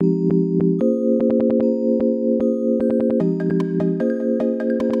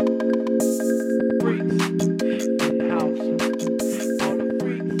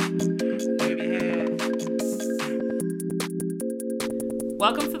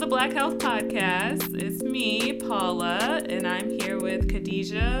the Black Health Podcast. It's me, Paula, and I'm here with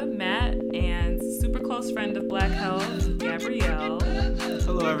Khadijah, Matt, and super close friend of Black Health, Gabrielle.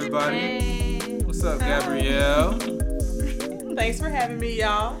 Hello, everybody. Hey. What's up, Gabrielle? Thanks for having me,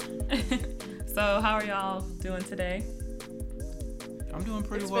 y'all. So, how are y'all doing today? I'm doing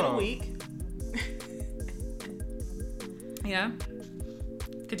pretty It's well. been a week. Yeah?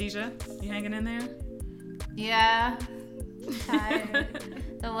 Khadijah, you hanging in there? Yeah. Tired.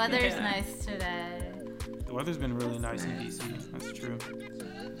 The weather's Yeah. nice today. The weather's been really nice in DC. That's true.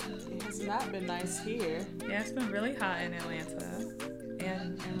 It has not been nice here. Yeah, it's been really hot in Atlanta.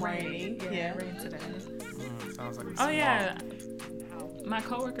 And rainy. Yeah, Yeah. rain today. Sounds like it's Oh yeah, my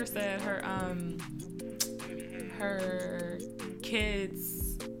coworker said her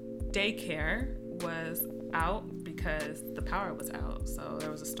kids' daycare was out because the power was out. So there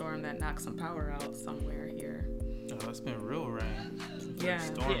was a storm that knocked some power out somewhere here. Oh, it's been real rain. It's Yeah.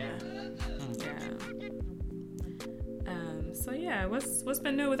 storming. Yeah. So yeah, what's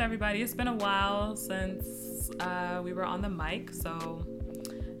been new with everybody? It's been a while since we were on the mic. So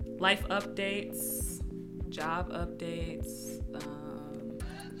life updates, job updates.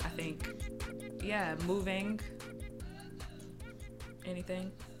 I think, yeah, moving.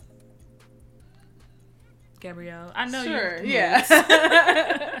 Anything? Gabrielle, I know Sure, you. yeah.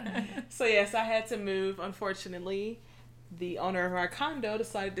 So yes, I had to move. Unfortunately, the owner of our condo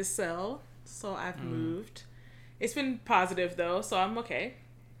decided to sell, so I've moved. It's been positive though, so I'm okay.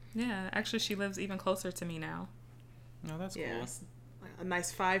 Yeah, actually, she lives even closer to me now. No, that's Yeah, cool. it's a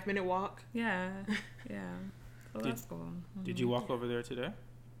nice 5-minute walk. Yeah, yeah. So that's cool. Did you walk over there today?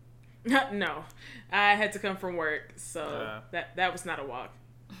 No, I had to come from work, so that was not a walk.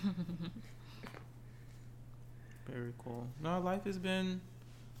 Very cool. No, life has been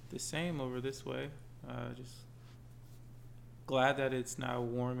the same over this way. Just glad that it's now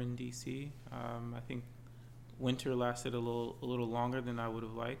warm in DC. I think winter lasted a little longer than I would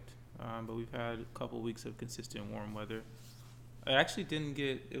have liked, but we've had a couple weeks of consistent warm weather.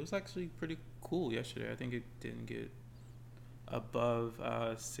 It was actually pretty cool yesterday. I think it didn't get above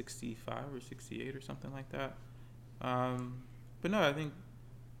 65 or 68 or something like that. But no, I think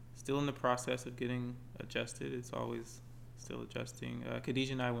still in the process of getting adjusted. It's always still adjusting.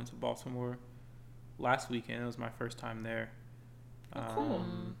 Khadijah and I went to Baltimore last weekend. It was my first time there. Cool.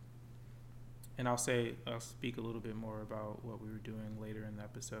 And I'll speak a little bit more about what we were doing later in the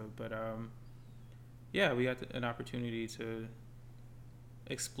episode. But yeah, we got an opportunity to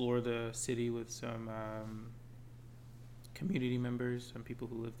explore the city with some community members, some people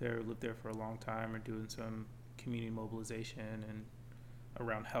who lived there for a long time, are doing some community mobilization and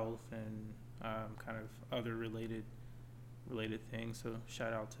around health and kind of other related things. So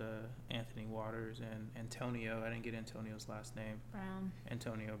shout out to Anthony Waters and Antonio. I didn't get Antonio's last name. Brown.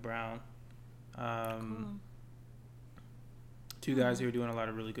 Antonio Brown. Cool. Two guys who are doing a lot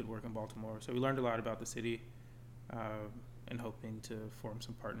of really good work in Baltimore. So we learned a lot about the city, and hoping to form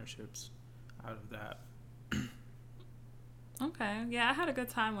some partnerships out of that. Okay. Yeah, I had a good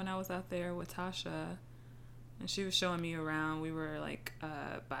time when I was out there with Tasha. And she was showing me around. We were like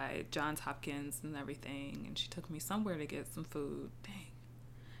by Johns Hopkins and everything. And she took me somewhere to get some food. Dang.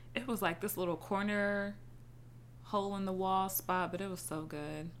 It was like this little corner hole in the wall spot, but it was so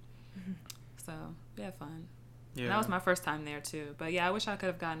good. So we had fun. Yeah, And that was my first time there too. But yeah, I wish I could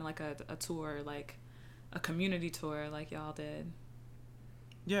have gotten like a tour, like a community tour like y'all did.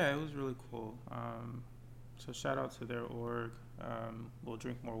 Yeah, it was really cool. So shout out to their org. We'll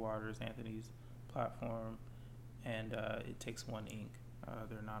Drink More Waters, Anthony's platform, and It Takes One Inc.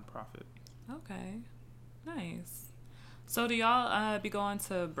 Their nonprofit. Okay. Nice. So do y'all be going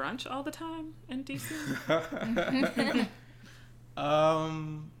to brunch all the time in DC?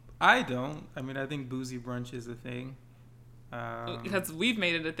 I don't. I mean, I think boozy brunch is a thing. Because we've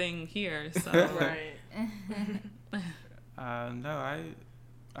made it a thing here, so Right. No,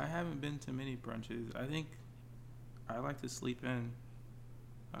 I haven't been to many brunches. I think I like to sleep in.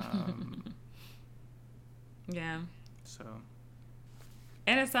 yeah. So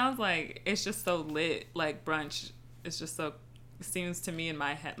And it sounds like it's just so lit, like brunch. It's just so, it seems to me in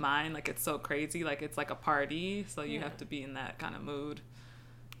my mind like it's so crazy, like it's like a party, so you have to be in that kind of mood.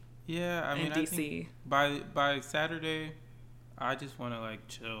 yeah, I mean, in I DC. think by Saturday, I just want to like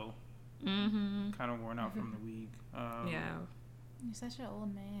chill. Mm-hmm. Kind of worn out from the week. Yeah. You're such an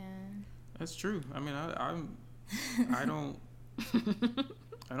old man. That's true. I mean, I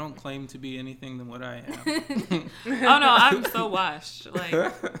don't claim to be anything than what I am. Oh no, I'm so washed.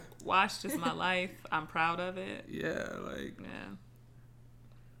 Like washed is my life. I'm proud of it. Yeah, like Yeah.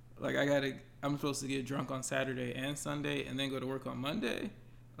 I'm supposed to get drunk on Saturday and Sunday and then go to work on Monday.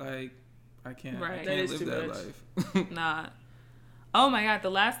 Like, I can't. Right. I That can't is live too that much. life. Nah. Oh my god, the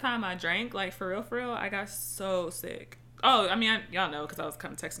last time I drank, like for real, I got so sick. Oh, I mean, y'all know because I was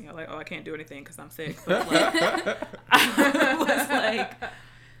kind of texting y'all like, oh, I can't do anything because I'm sick. But like,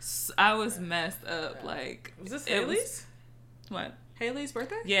 I was messed up. Like, Was this it Haley's? what? Haley's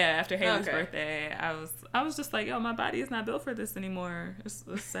birthday? Yeah, after Haley's Okay. birthday, I was just like, yo, my body is not built for this anymore. It's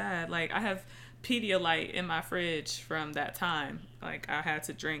sad. Like, I have Pedialyte in my fridge from that time. Like, I had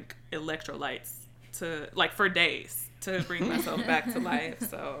to drink electrolytes to like for days to bring myself back to life.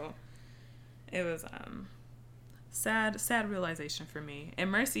 So it was sad realization for me. And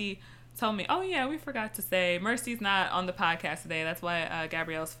Mercy told me, oh yeah, we forgot to say Mercy's not on the podcast today. That's why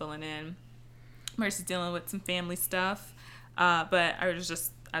Gabrielle's filling in. Mercy's dealing with some family stuff. But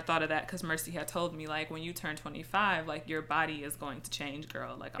I thought of that because Mercy had told me, like, when you turn 25, like, your body is going to change,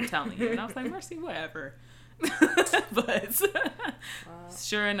 girl. Like, I'm telling you. And I was like, Mercy, whatever. But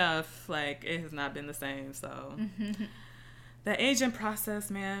sure enough, like, it has not been the same. So the aging process,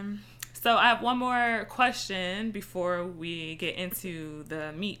 man. So I have one more question before we get into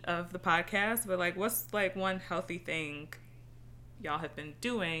the meat of the podcast. But, like, what's, like, one healthy thing y'all have been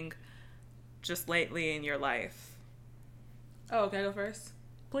doing just lately in your life? Oh, can I go first?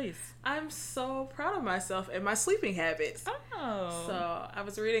 Please. I'm so proud of myself and my sleeping habits. Oh. So I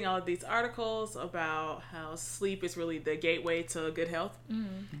was reading all of these articles about how sleep is really the gateway to good health.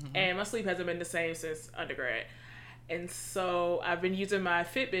 And my sleep hasn't been the same since undergrad. And so I've been using my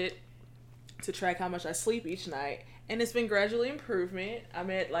Fitbit to track how much I sleep each night. And it's been gradually improvement. I'm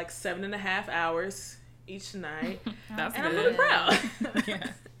at like 7.5 hours each night. That's And I'm good. really proud. Yeah.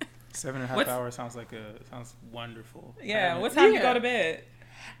 7.5 hours sounds wonderful. Yeah. What time you Yeah. go to bed?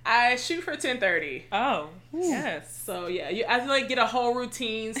 I shoot for 10:30. Oh, yes. So yeah, I have to like get a whole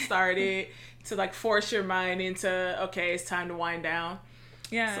routine started to like force your mind into, okay, it's time to wind down.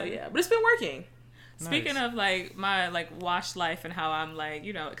 Yeah. So yeah, but it's been working. Speaking Nice. of like my like washed life and how I'm like,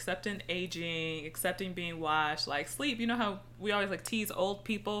 you know, accepting aging, accepting being washed, like sleep. You know how we always like tease old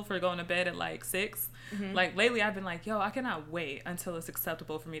people for going to bed at like 6? Like lately I've been like, yo, I cannot wait until it's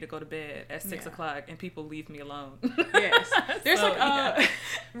acceptable for me to go to bed at 6 Yeah. o'clock and people leave me alone. Yes. There's So, like a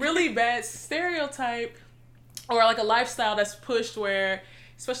really bad stereotype or like a lifestyle that's pushed where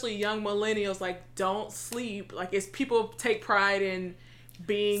especially young millennials like don't sleep. Like it's people take pride in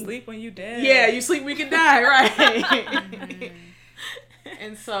being Sleep when you dead. Yeah, you sleep we can die, right?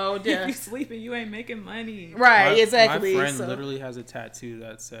 And so yeah. If you sleeping, you ain't making money. Right, exactly. My friend So literally has a tattoo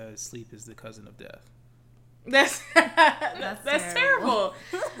that says "Sleep is the cousin of death." that's That's terrible.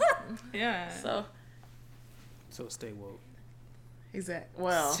 Yeah. So So stay woke. exactly.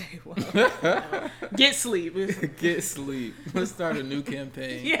 Well, Stay woke. get sleep. Get sleep. Let's start a new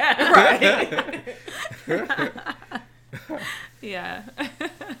campaign. Yeah. Right. Yeah.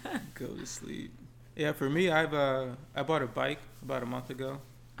 Go to sleep. Yeah, for me, I bought a bike about a month ago.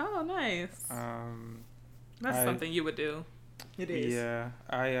 Oh, nice. That's I- something you would do. It is. Yeah,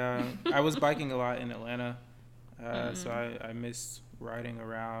 I was biking a lot in Atlanta, so I missed riding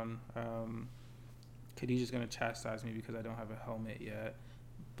around. Khadijah's gonna chastise me because I don't have a helmet yet,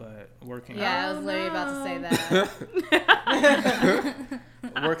 but working Yeah, I Oh, was literally about to say no. that.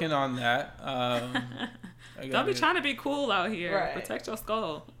 working on that. Don't be trying to be cool out here. Right. Protect your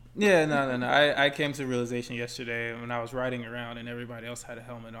skull. Yeah, no. I came to a realization yesterday when I was riding around and everybody else had a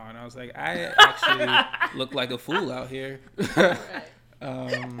helmet on. I was like, I actually look like a fool out here. Right.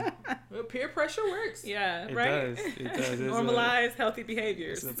 Well, peer pressure works. Yeah, It right? does. It does. It's Normalize healthy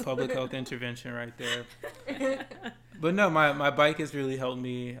behaviors. It's a public health intervention right there. But no, my bike has really helped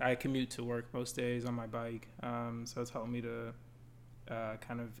me. I commute to work most days on my bike, so it's helped me to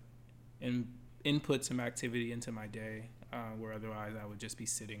kind of input some activity into my day, where otherwise I would just be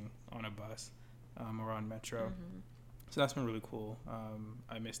sitting on a bus or on metro. So that's been really cool.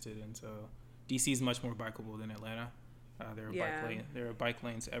 I missed it, and so DC is much more bikeable than Atlanta. There are bike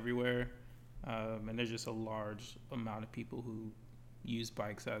lanes everywhere, and there's just a large amount of people who use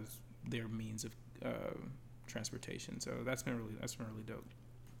bikes as their means of transportation. So that's been really dope.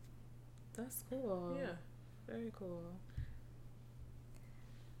 That's cool. Yeah. Very cool.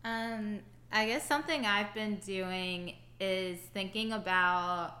 I guess something I've been doing is thinking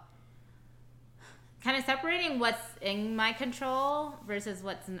about kind of separating what's in my control versus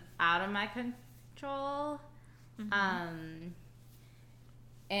what's out of my control.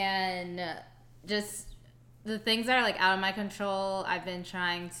 And just the things that are like out of my control, I've been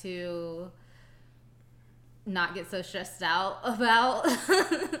trying to not get so stressed out about.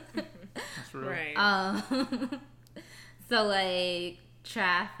 That's real. Right. So like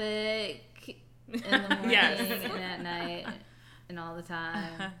traffic in the morning Yes. and at night and all the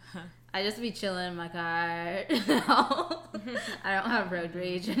time. I just be chilling in my car. I don't have road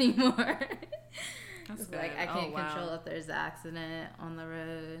rage anymore. That's good. Like I can't wow. control if there's an accident on the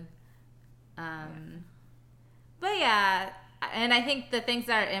road. But yeah, and I think the things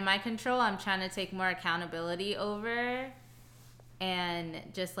that are in my control, I'm trying to take more accountability over, and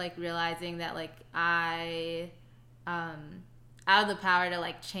just like realizing that like I have the power to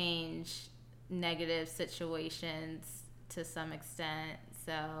like change negative situations to some extent.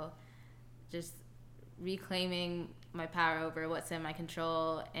 So just reclaiming my power over what's in my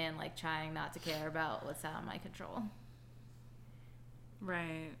control and like trying not to care about what's out of my control.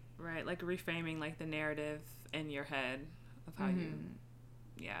 Right. Like reframing like the narrative in your head of how you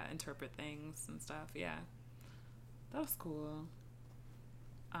interpret things and stuff. Yeah. That was cool.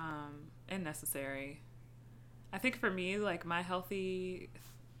 And necessary. I think for me, like my healthy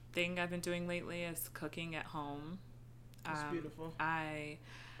thing I've been doing lately is cooking at home. That's beautiful. That's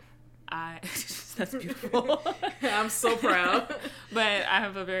beautiful. I'm so proud. But I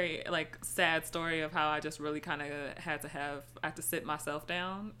have a very like sad story of how I just really kind of I had to sit myself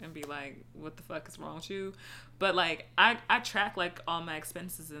down and be like, what the fuck is wrong with you? But like I track like all my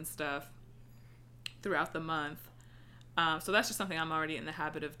expenses and stuff throughout the month. So that's just something I'm already in the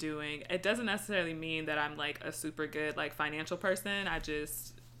habit of doing. It doesn't necessarily mean that I'm like a super good like financial person. I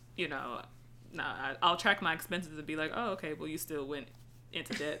just, I'll track my expenses and be like, oh, okay, well you still went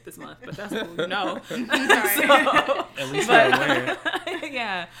into debt this month, but that's cool, At least you're aware.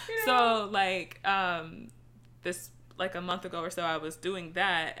 Yeah. So like this like a month ago or so I was doing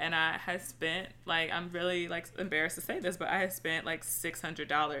that, and I had spent like, I'm really like embarrassed to say this, but I had spent like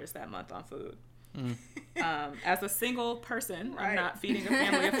 $600 that month on food. As a single person, I'm not feeding a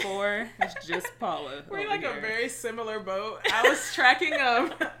family of 4. It's just Paula. We're in like here. a very similar boat. I was tracking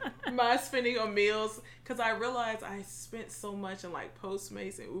my spending on meals because I realized I spent so much on like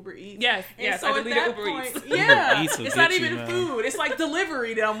Postmates and Uber Eats. Yes, so I deleted Uber point, Eats. Yeah, Uber Eats will it's not get you, even man. food. It's like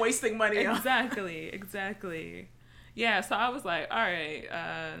delivery that I'm wasting money on. Exactly. Yeah, so I was like, all right,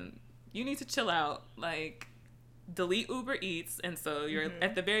 you need to chill out. Like, delete Uber Eats, and so you're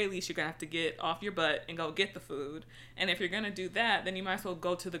at the very least you're gonna have to get off your butt and go get the food. And if you're gonna do that, then you might as well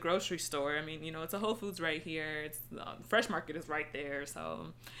go to the grocery store. I mean, it's a Whole Foods right here. It's Fresh Market is right there. So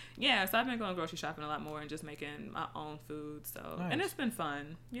yeah, so I've been going grocery shopping a lot more and just making my own food. So Nice. And it's been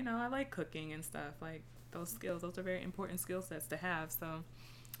fun. I like cooking and stuff. Like those are very important skill sets to have. So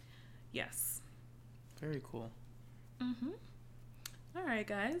yes. Very cool. All right,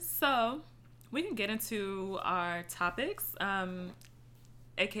 guys. So we can get into our topics,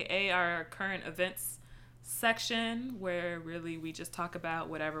 aka our current events section, where really we just talk about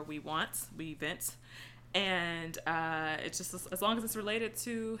whatever we want, we vent, and it's just as long as it's related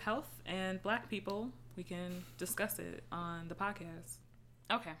to health and Black people, we can discuss it on the podcast.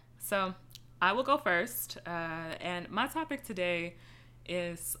 Okay, so I will go first, and my topic today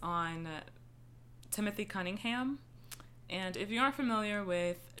is on Timothy Cunningham. And if you aren't familiar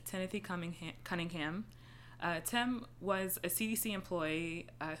with Timothy Cunningham, Tim was a CDC employee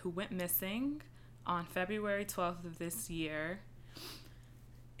who went missing on February 12th of this year.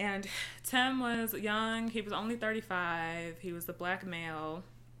 And Tim was young. He was only 35. He was a Black male.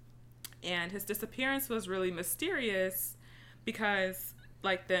 And his disappearance was really mysterious because,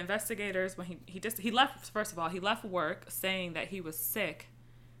 like, the investigators, when he left, first of all, he left work saying that he was sick.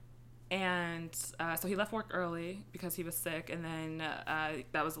 And so he left work early because he was sick, and then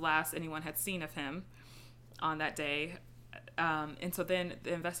that was the last anyone had seen of him on that day. And so then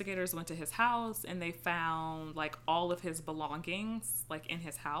the investigators went to his house, and they found like all of his belongings like in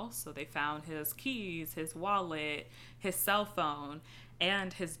his house. So they found his keys, his wallet, his cell phone,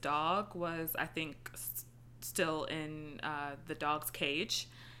 and his dog was, I think, still in the dog's cage.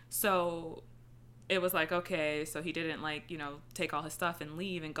 So it was like, okay, so he didn't like, take all his stuff and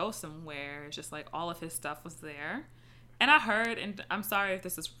leave and go somewhere. It's just like all of his stuff was there. And I heard, and I'm sorry if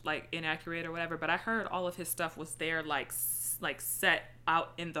this is like inaccurate or whatever, but I heard all of his stuff was there like set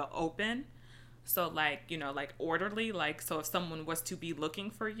out in the open. So like, like orderly, like, so if someone was to be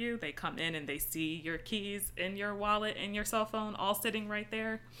looking for you, they come in and they see your keys and your wallet and your cell phone all sitting right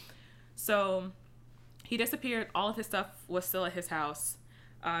there. So he disappeared. All of his stuff was still at his house.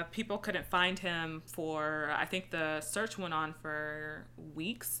 People couldn't find him for, I think the search went on for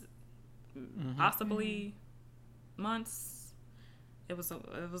weeks, possibly months. It was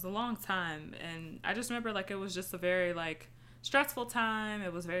a long time. And I just remember like, it was just a very like stressful time.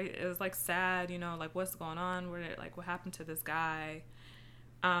 It was like sad, like what's going on? What happened to this guy?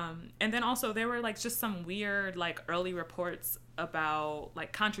 And then also there were like just some weird like early reports about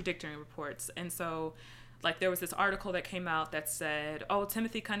like contradictory reports. And so like there was this article that came out that said, oh,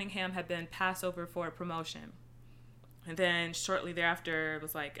 Timothy Cunningham had been passed over for a promotion. And then shortly thereafter, it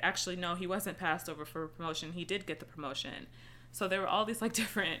was like, actually, no, he wasn't passed over for a promotion. He did get the promotion. So there were all these like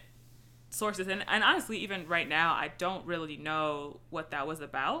different sources. And honestly, even right now, I don't really know what that was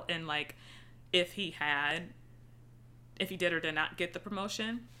about. And like, if he did or did not get the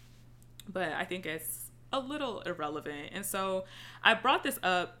promotion. But I think it's a little irrelevant. And so I brought this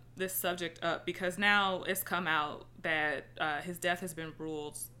subject up, because now it's come out that his death has been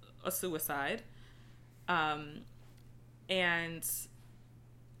ruled a suicide. And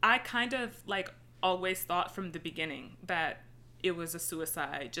I kind of like always thought from the beginning that it was a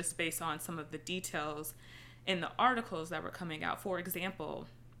suicide, just based on some of the details in the articles that were coming out. For example,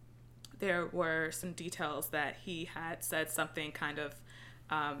 there were some details that he had said something kind of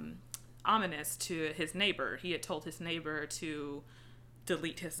ominous to his neighbor. He had told his neighbor to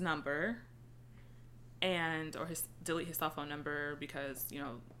delete his number or delete his cell phone number because, you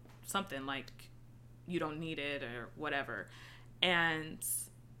know, something like you don't need it or whatever. And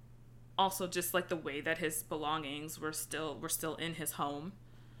also just like the way that his belongings were still in his home.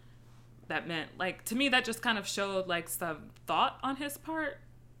 That meant, like, to me, that just kind of showed like some thought on his part.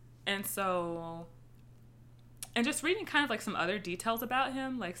 And so, and just reading kind of like some other details about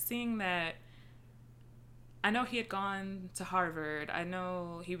him, like seeing that I know he had gone to Harvard. I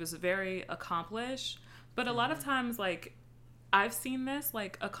know he was very accomplished, but a lot of times, like, I've seen this,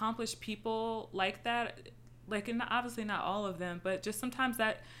 like, accomplished people like that, like, and obviously not all of them, but just sometimes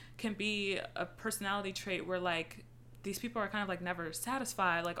that can be a personality trait where, like, these people are kind of, like, never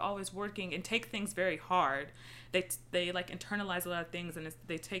satisfied, like, always working and take things very hard. They like, internalize a lot of things, and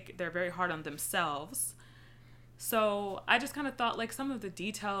they're very hard on themselves. So I just kind of thought, like, some of the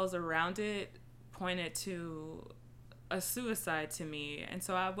details around it pointed to a suicide to me. And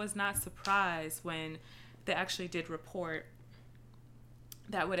so I was not surprised when they actually did report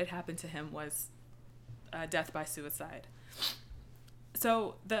that what had happened to him was death by suicide.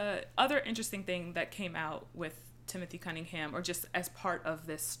 So the other interesting thing that came out with Timothy Cunningham, or just as part of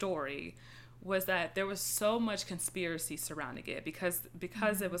this story, was that there was so much conspiracy surrounding it because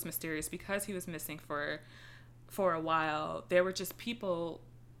it was mysterious, because he was missing for a while. There were just people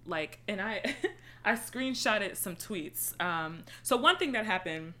like, and I screenshotted some tweets. So one thing that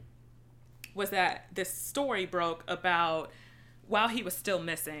happened was that this story broke about, while he was still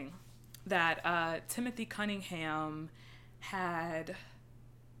missing, that Timothy Cunningham had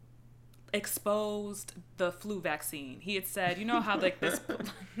exposed the flu vaccine. He had said, you know how like this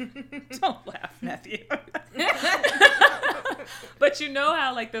don't laugh, Matthew. But you know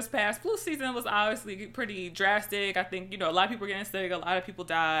how like this past flu season was obviously pretty drastic. I think, you know, a lot of people were getting sick, a lot of people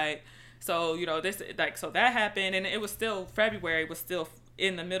died. So, you know, so that happened, and it was still February, was still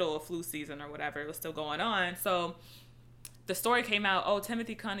in the middle of flu season or whatever. It was still going on. So the story came out, oh,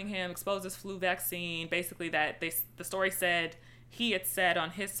 Timothy Cunningham exposed this flu vaccine. Basically the story said he had said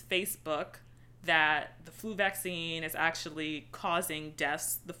on his Facebook that the flu vaccine is actually causing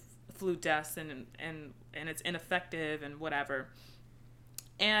deaths, the flu deaths, and it's ineffective and whatever.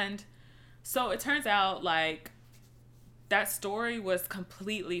 And so it turns out like that story was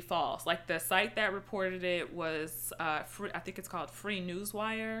completely false. Like the site that reported it was I think it's called Free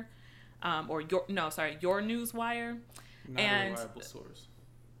Newswire, Your Newswire. Not a reliable source.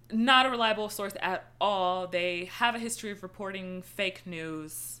 Not a reliable source at all. They have a history of reporting fake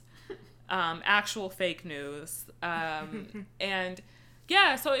news, actual fake news. And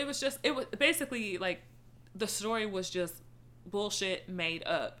yeah, so it was basically like the story was just bullshit made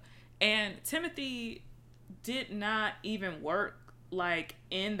up. And Timothy did not even work like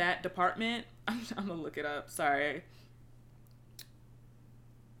in that department. I'm gonna look it up. Sorry.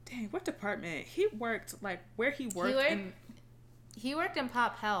 Dang, what department? He worked like where he worked He worked in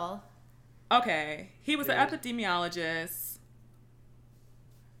Pop Health. Okay. He was an epidemiologist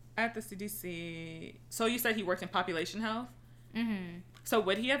at the CDC. So you said he worked in population health? Mm-hmm. So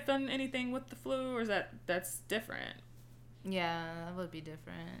would he have done anything with the flu, or that's different? Yeah, that would be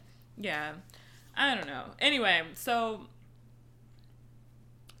different. Yeah. I don't know. Anyway, so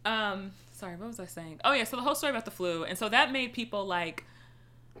sorry, what was I saying? Oh yeah, so the whole story about the flu. And so that made people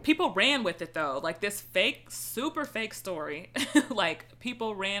ran with it though. Like this super fake story. Like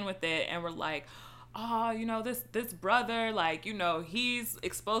people ran with it and were like, oh, you know, this brother, like, you know, he's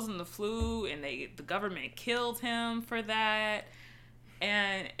exposing the flu and the government killed him for that.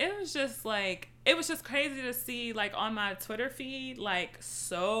 And it was just crazy to see like on my Twitter feed, like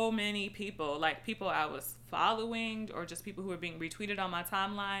so many people, like people I was following or just people who were being retweeted on my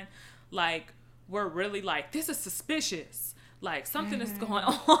timeline, like were really like, this is suspicious. Like, something is going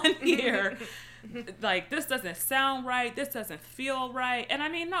on here. Like, this doesn't sound right. This doesn't feel right. And I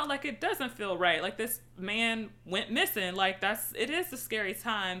mean, no, like, it doesn't feel right. Like, this man went missing. Like, it is a scary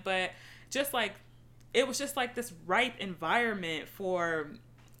time. But just like, it was just like this ripe environment for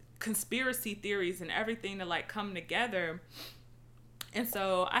conspiracy theories and everything to like come together. And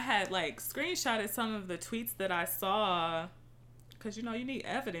so I had like screenshotted some of the tweets that I saw, because you know you need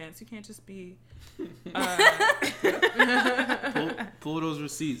evidence. You can't just be pull those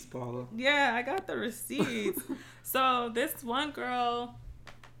receipts, Paula. Yeah, I got the receipts. So this one girl,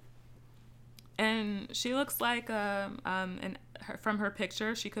 and she looks like from her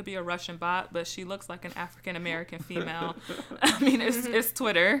picture, she could be a Russian bot, but she looks like an African American female. I mean, it's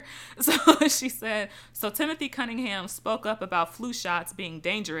Twitter. So she said, so Timothy Cunningham spoke up about flu shots being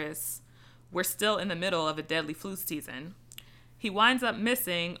dangerous. We're still in the middle of a deadly flu season. He winds up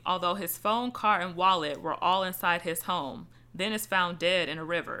missing, although his phone, car, and wallet were all inside his home, then is found dead in a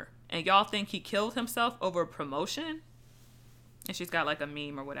river. And y'all think he killed himself over promotion? And she's got like a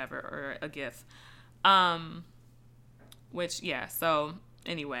meme or whatever, or a GIF. Which, yeah, so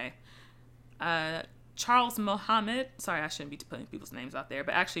anyway. Charles Mohammed, sorry, I shouldn't be putting people's names out there,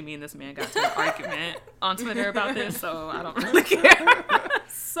 but actually me and this man got to an argument on Twitter about this, so I don't really care.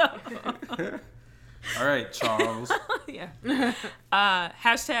 So. All right, Charles. Yeah.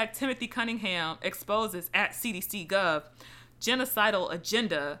 Hashtag Timothy Cunningham exposes at CDC Gov genocidal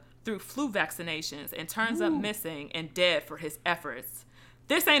agenda through flu vaccinations and turns up missing and dead for his efforts.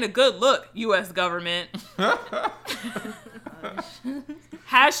 This ain't a good look, U.S. government.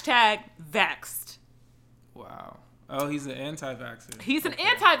 Hashtag vaxxed. Wow. Oh, he's an anti-vaxxer. He's an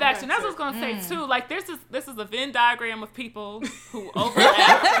anti-vaxxer. That's what I was going to say, too. Like, this is a Venn diagram of people who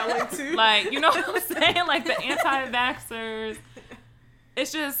overlap. Like, you know what I'm saying? Like, the anti-vaxxers.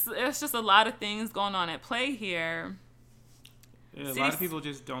 It's just a lot of things going on at play here. Yeah, a lot of people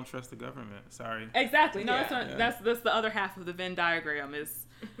just don't trust the government. Sorry. Exactly. No, that's the other half of the Venn diagram is,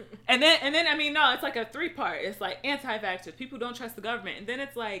 and then I mean, no, it's like a 3-part. It's like anti-vaxxers, people who don't trust the government, and then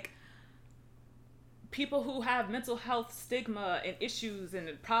it's like people who have mental health stigma and issues and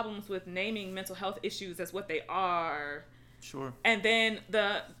problems with naming mental health issues as what they are. Sure. And then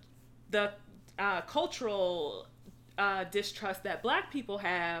the cultural distrust that Black people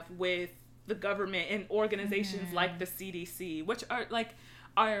have with the government and organizations like the CDC, which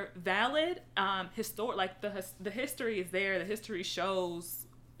are valid. Like the history is there. The history shows,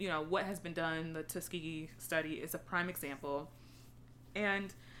 you know, what has been done. The Tuskegee study is a prime example.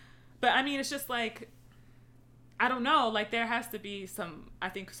 But I mean, it's just like, I don't know, like there has to be some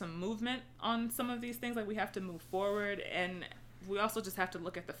movement on some of these things. Like we have to move forward, and we also just have to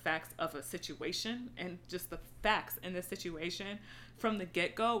look at the facts of a situation, and just the facts in this situation from the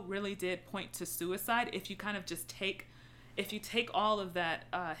get-go really did point to suicide. If you kind of just take all of that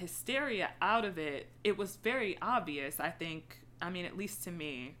hysteria out of it, it was very obvious, I think. I mean, at least to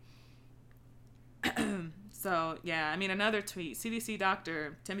me. So, yeah, I mean, another tweet. CDC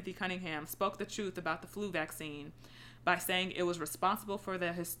doctor Timothy Cunningham spoke the truth about the flu vaccine by saying it was responsible for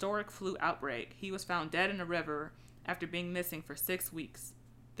the historic flu outbreak. He was found dead in a river after being missing for 6 weeks.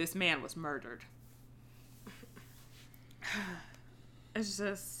 This man was murdered. It's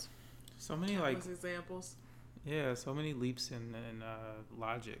just so many like examples. Yeah, so many leaps in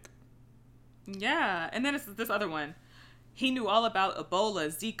logic. Yeah, and then it's this other one. He knew all about Ebola,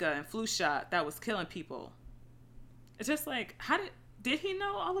 Zika, and flu shot that was killing people. It's just like, did he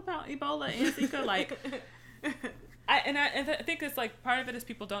know all about Ebola and Zika? Like, I think it's like part of it is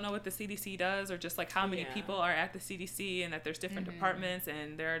people don't know what the CDC does, or just like how many people are at the CDC, and that there's different departments,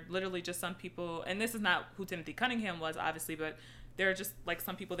 and there are literally just some people. And this is not who Timothy Cunningham was, obviously, but there are just like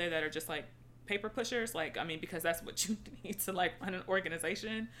some people there that are just like paper pushers. Like, I mean, because that's what you need to like run an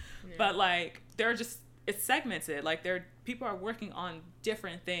organization. Yeah. But like, it's segmented. Like, people are working on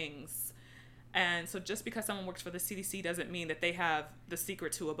different things. And so just because someone works for the CDC doesn't mean that they have the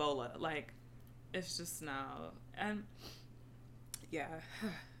secret to Ebola. Like, it's just no. And yeah.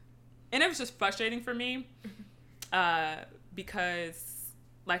 And it was just frustrating for me because,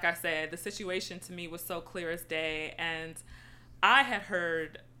 like I said, the situation to me was so clear as day. And I had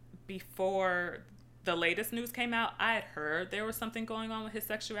heard before the latest news came out, I had heard there was something going on with his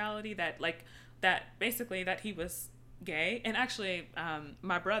sexuality, that basically that he was gay. And actually,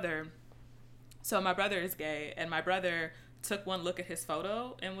 my brother is gay, and my brother took one look at his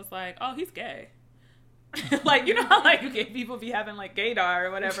photo and was like, oh, he's gay. Like, you know how like gay people be having like gaydar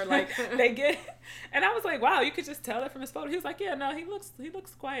or whatever, like they get, and I was like, wow, you could just tell it from his photo. He was like, yeah, no, he looks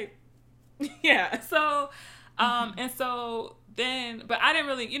quite, yeah. So And so then, but I didn't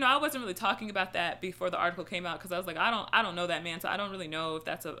really, I wasn't really talking about that before the article came out because I was like, I don't know that man, so I don't really know if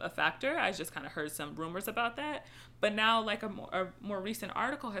that's a factor. I just kind of heard some rumors about that. But now, like, a more recent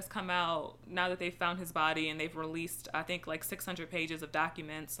article has come out now that they've found his body, and they've released, I think, like 600 pages of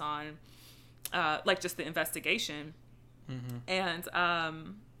documents on, like, just the investigation. And,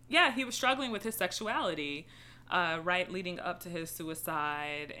 yeah, he was struggling with his sexuality, right leading up to his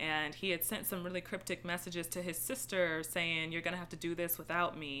suicide. And he had sent some really cryptic messages to his sister saying, you're going to have to do this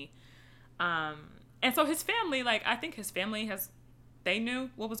without me. And so his family, like, I think his family they knew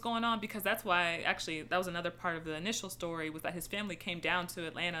what was going on, because that's why, actually, that was another part of the initial story, was that his family came down to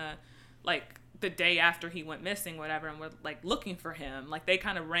Atlanta, like, the day after he went missing, whatever, and were, like, looking for him. Like, they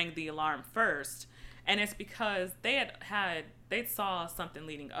kind of rang the alarm first. And it's because they saw something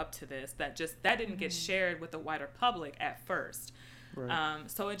leading up to this that didn't get shared with the wider public at first. Right.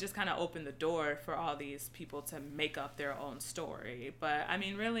 So it just kind of opened the door for all these people to make up their own story. But, I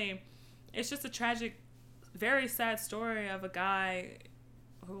mean, really, it's just a tragic, very sad story of a guy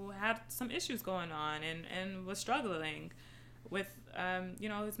who had some issues going on and was struggling with,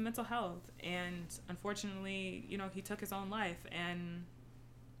 his mental health. And unfortunately, he took his own life. And,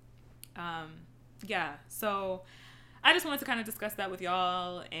 yeah, so I just wanted to kind of discuss that with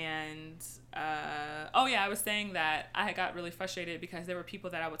y'all. And, I was saying that I got really frustrated because there were people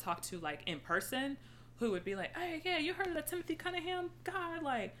that I would talk to, like, in person, who would be like, hey, yeah, you heard of that Timothy Cunningham guy?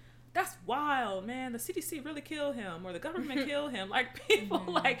 Like, that's wild, man. The CDC really killed him, or the government killed him. Like, people,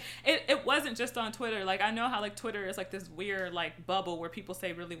 like, it wasn't just on Twitter. Like, I know how, like, Twitter is, like, this weird, like, bubble where people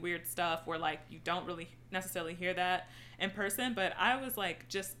say really weird stuff where, like, you don't really necessarily hear that in person. But I was, like,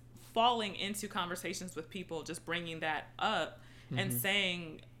 just falling into conversations with people, just bringing that up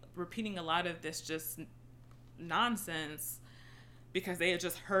and repeating a lot of this just nonsense because they had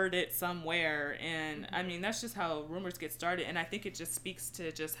just heard it somewhere. And I mean, that's just how rumors get started. And I think it just speaks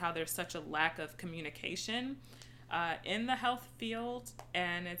to just how there's such a lack of communication in the health field.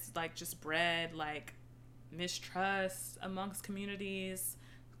 And it's like just bred like mistrust amongst communities,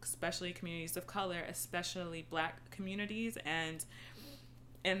 especially communities of color, especially Black communities. And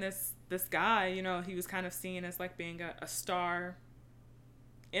this guy, he was kind of seen as like being a star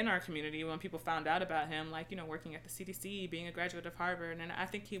in our community when people found out about him, like, working at the CDC, being a graduate of Harvard. And I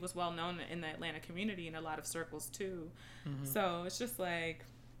think he was well known in the Atlanta community in a lot of circles too. So it's just like,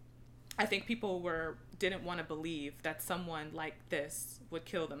 I think people didn't want to believe that someone like this would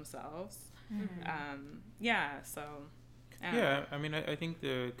kill themselves. I mean, I think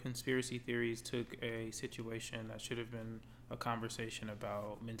the conspiracy theories took a situation that should have been a conversation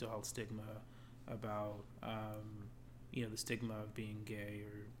about mental health stigma, about the stigma of being gay,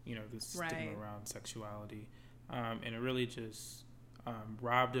 or the stigma around sexuality, and it really just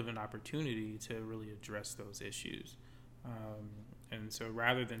robbed of an opportunity to really address those issues. And so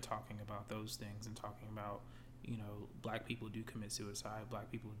rather than talking about those things and talking about Black people do commit suicide,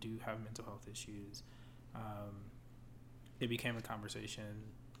 Black people do have mental health issues, it became a conversation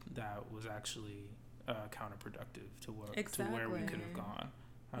that was actually counterproductive to where we could have gone.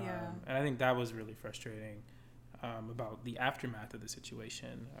 And I think that was really frustrating about the aftermath of the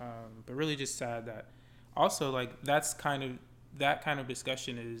situation, but really just sad that also like that kind of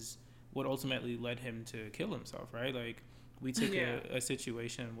discussion is what ultimately led him to kill himself, right? Like we took a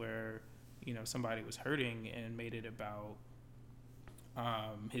situation where somebody was hurting and made it about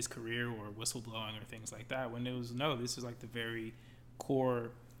his career or whistleblowing or things like that, when this is like the very core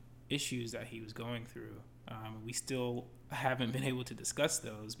issues that he was going through. We still haven't been able to discuss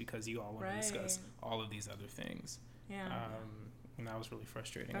those because you all want to discuss all of these other things. And that was really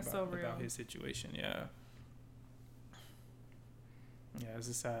frustrating about his situation. It's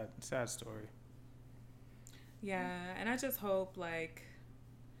a sad story. And I just hope it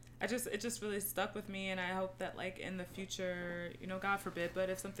just really stuck with me, and I hope that like in the future, God forbid, but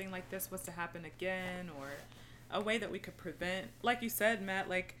if something like this was to happen again, or a way that we could prevent, like you said, Matt,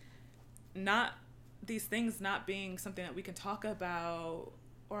 like not these things not being something that we can talk about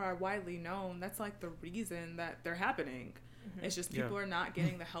or are widely known, that's like the reason that they're happening. It's just people are not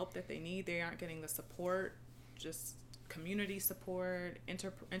getting the help that they need. They aren't getting the support, just community support,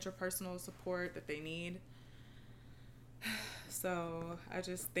 interpersonal support that they need. So I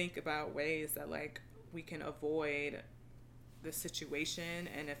just think about ways that like we can avoid the situation,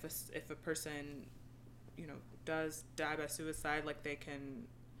 and if a person does die by suicide, like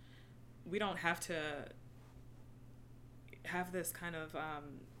we don't have to have this kind of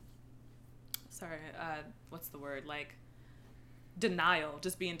what's the word, like denial,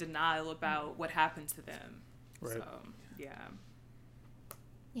 just be in denial about what happened to them. Right. So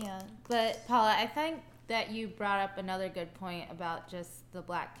but Paula, I think that you brought up another good point about just the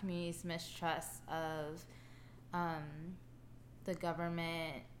Black community's mistrust of the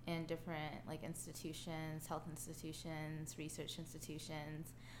government and different like institutions, health institutions, research institutions,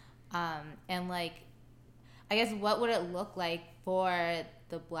 and like I guess what would it look like for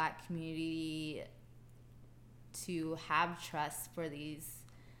the Black community to have trust for these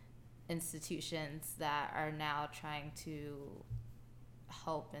institutions that are now trying to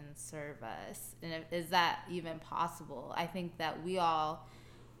help and serve us? And is that even possible? I think that we all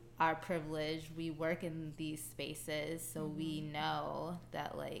are privileged. We work in these spaces, so we know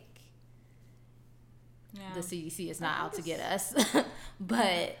that like the CDC is not out to get us,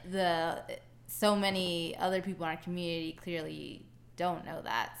 but so many other people in our community clearly don't know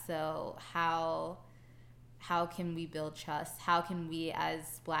that. So how can we build trust? How can we,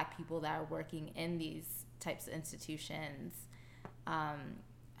 as Black people that are working in these types of institutions,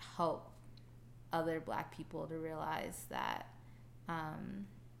 help other Black people to realize that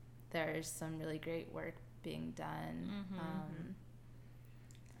there's some really great work being done?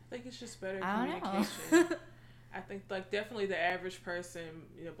 I think it's just better I don't communication. I think like definitely the average person,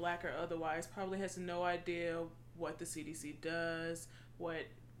 you know, Black or otherwise, probably has no idea what the CDC does, what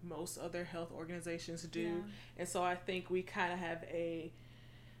most other health organizations do. And so I think we kind of have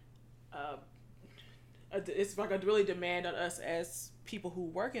it's like a really demand on us as people who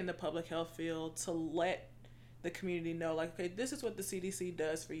work in the public health field to let the community know, like, okay, this is what the CDC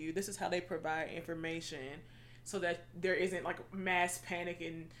does for you. This is how they provide information, so that there isn't like mass panic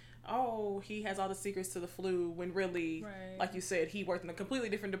and, oh, he has all the secrets to the flu, when really, like you said, he worked in a completely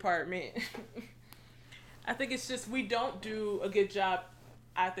different department. I think it's just we don't do a good job,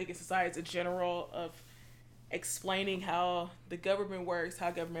 I think, in society as a general, of explaining how the government works, how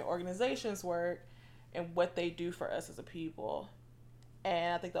government organizations work, and what they do for us as a people.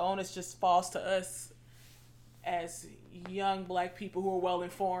 And I think the onus just falls to us as young Black people who are well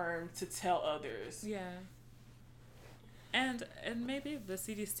informed to tell others. Yeah. And maybe the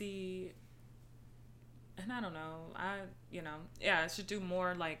CDC, and I don't know, it should do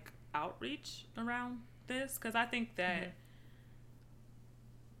more like outreach around this, because I think that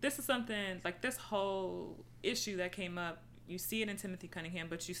this is something, like this whole issue that came up, you see it in Timothy Cunningham,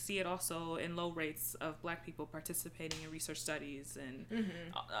 but you see it also in low rates of Black people participating in research studies, and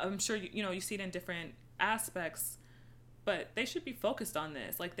I'm sure you see it in different aspects, but they should be focused on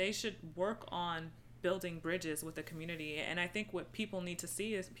this. Like, they should work on building bridges with the community. And I think what people need to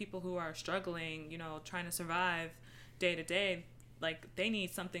see is people who are struggling, trying to survive day to day, like, they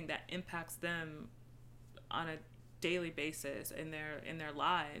need something that impacts them on a daily basis in their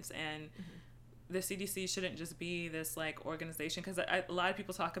lives. And the CDC shouldn't just be this like organization, because a lot of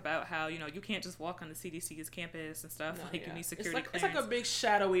people talk about how you can't just walk on the CDC's campus and stuff. You need security clearance. It's like a big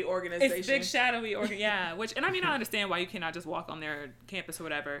shadowy organization. It's big shadowy which, and I mean, I understand why you cannot just walk on their campus or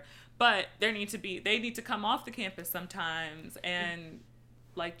whatever, but they need to come off the campus sometimes and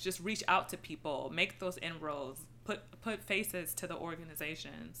like just reach out to people, make those inroads, put faces to the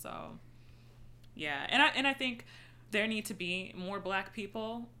organization. So yeah, and I think there need to be more Black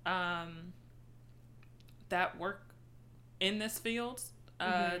people that work in this field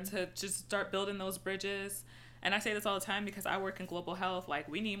to just start building those bridges. And I say this all the time because I work in global health. Like,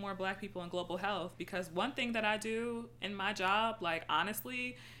 we need more Black people in global health, because one thing that I do in my job, like,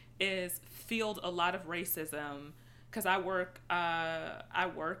 honestly, is field a lot of racism, because I work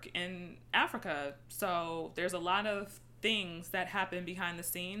in Africa. So there's a lot of things that happen behind the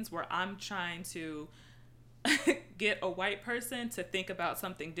scenes where I'm trying to get a white person to think about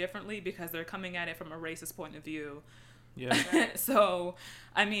something differently because they're coming at it from a racist point of view. Yeah. So,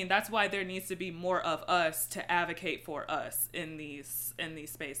 I mean, that's why there needs to be more of us to advocate for us in these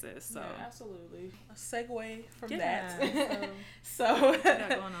spaces. So yeah, absolutely. A segue from that. So what you got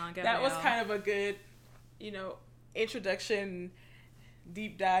going on, Gabrielle? That was kind of a good, introduction,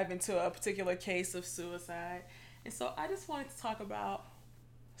 deep dive into a particular case of suicide. And so I just wanted to talk about,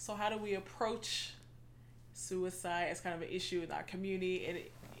 how do we approach suicide as kind of an issue in our community and an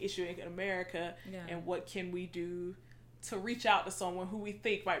issue in America, and what can we do to reach out to someone who we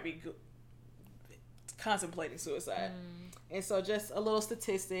think might be contemplating suicide. And so just a little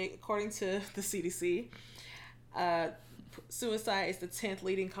statistic, according to the CDC, suicide is the 10th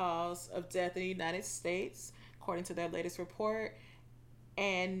leading cause of death in the United States, according to their latest report,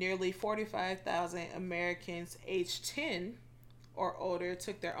 and nearly 45,000 Americans aged 10 or older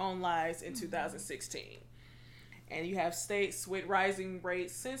took their own lives in 2016. And you have states with rising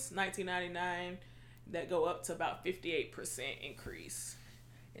rates since 1999 that go up to about 58% increase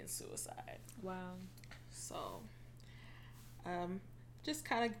in suicide. Wow. So, just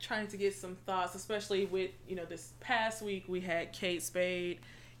kind of trying to get some thoughts, especially with, this past week we had Kate Spade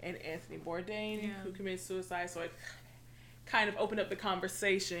and Anthony Bourdain who committed suicide. So it kind of opened up the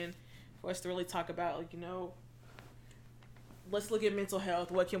conversation for us to really talk about, like, let's look at mental health.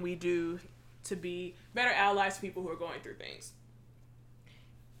 What can we do to be better allies to people who are going through things?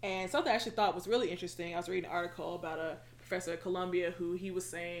 And something I actually thought was really interesting, I was reading an article about a professor at Columbia who he was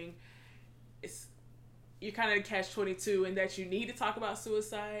saying you're kind of catch-22 in that you need to talk about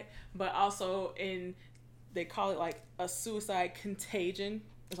suicide, but also they call it like a suicide contagion.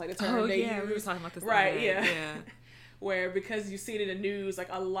 It's like the term they use. We were talking about this. Right, yeah. Where because you see it in the news, like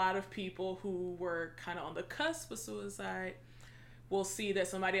a lot of people who were kind of on the cusp of suicide will see that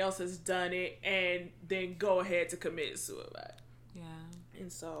somebody else has done it and then go ahead to commit suicide. Yeah.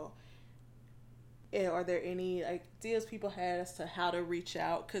 And so, are there any ideas people had as to how to reach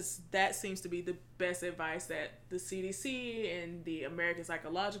out? Because that seems to be the best advice that the CDC and the American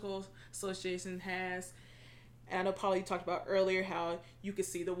Psychological Association has. And I know, Paula, you talked about earlier how you could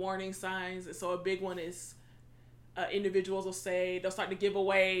see the warning signs. And so a big one is individuals will say, they'll start to give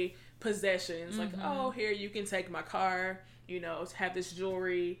away possessions. Like, oh, here, you can take my car, have this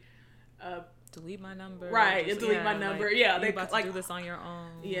jewelry. Delete my number. Right, delete my number. Yeah, they about to do this on your own.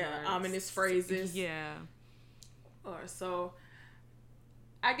 Yeah, ominous phrases. Yeah. Or so.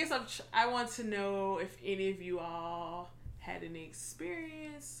 I guess I want to know if any of you all had any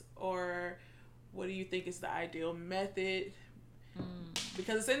experience, or what do you think is the ideal method?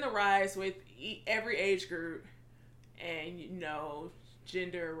 Because it's in the rise with every age group, and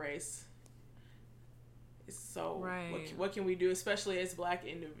gender, race. So right. What can we do, especially as Black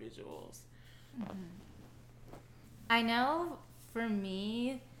individuals? I know for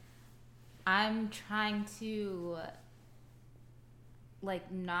me, I'm trying to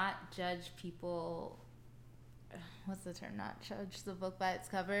not judge people. What's the term? Not judge the book by its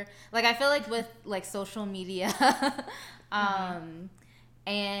cover. I feel like with social media,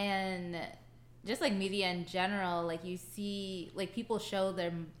 and just media in general, you see people show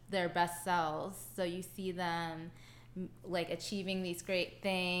their best selves, so you see them achieving these great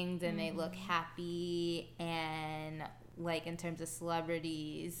things and they look happy, and in terms of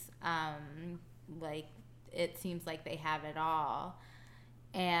celebrities, it seems like they have it all.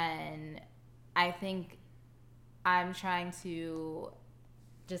 And I think I'm trying to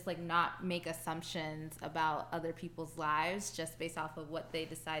just not make assumptions about other people's lives just based off of what they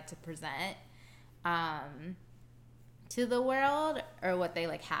decide to present to the world, or what they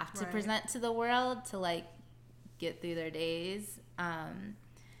have to present to the world to get through their days.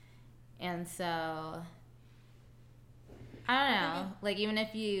 And so I don't know, even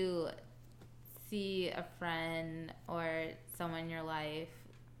if you see a friend or someone in your life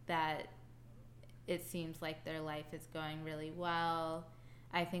that it seems like their life is going really well,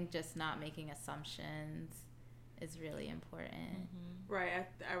 I think just not making assumptions is really important. Right.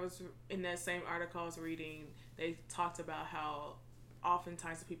 I was in that same article I was reading, they talked about how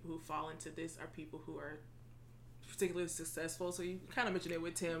oftentimes the people who fall into this are people who are particularly successful. So you kind of mentioned it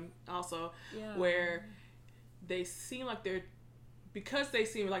with Tim also, where they seem like because they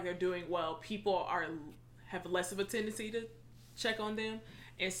seem like they're doing well, people have less of a tendency to check on them.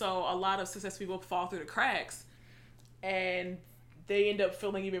 And so a lot of successful people fall through the cracks, and they end up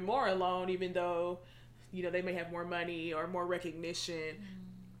feeling even more alone, even though, they may have more money or more recognition,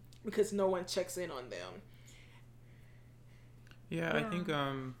 because no one checks in on them. Yeah, I think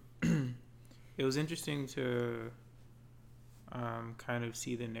it was interesting to kind of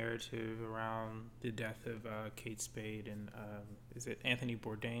see the narrative around the death of Kate Spade and is it Anthony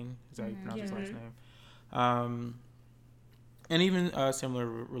Bourdain? Is that how you pronounce his last name? And even similar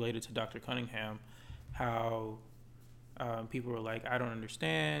related to Dr. Cunningham, how people were like, I don't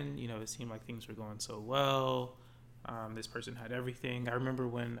understand. It seemed like things were going so well. This person had everything. I remember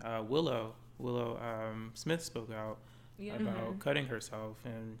when Willow Smith spoke out about cutting herself,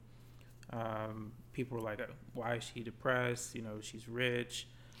 and people were like, why is she depressed? She's rich.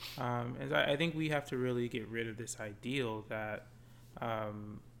 And I think we have to really get rid of this ideal that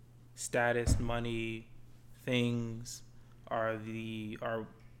status, money, things are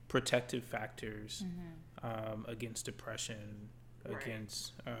protective factors against depression,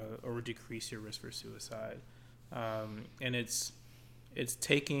 against or decrease your risk for suicide. And it's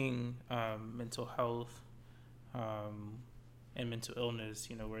taking mental health and mental illness,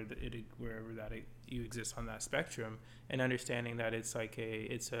 wherever that you exist on that spectrum, and understanding that it's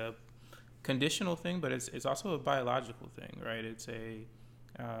it's a conditional thing, but it's also a biological thing, right? It's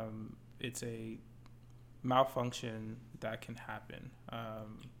a malfunction that can happen,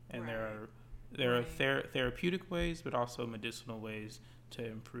 and there are there are Right. therapeutic ways, but also medicinal ways to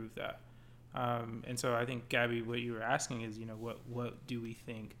improve that. And so I think, Gabby, what you were asking is, what do we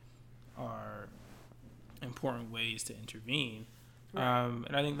think are important ways to intervene? Right.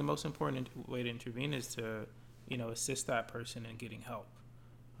 And I think the most important way to intervene is to, assist that person in getting help.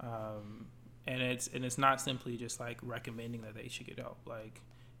 And it's not simply just like recommending that they should get help. Like,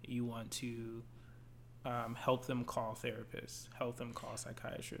 you want to help them call therapists, help them call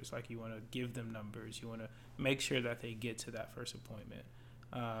psychiatrists. Like, you want to give them numbers. You want to make sure that they get to that first appointment.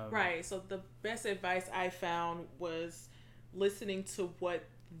 Right. So the best advice I found was listening to what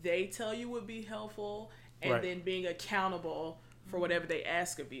they tell you would be helpful, and Right. then being accountable for whatever they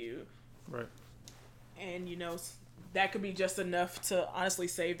ask of you. Right. And that could be just enough to honestly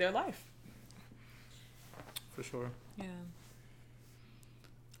save their life. For sure. Yeah.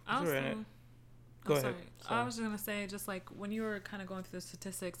 Is there any- Go ahead. I was just gonna say, just like when you were kind of going through the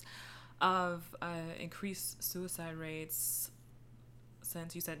statistics of increased suicide rates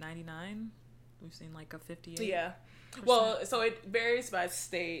since you said 99, we've seen like a 58. Yeah. Well, so it varies by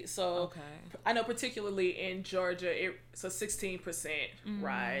state. So Okay. I know particularly in Georgia, it's a 16%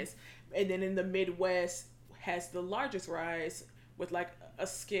 rise, and then in the Midwest has the largest rise with like a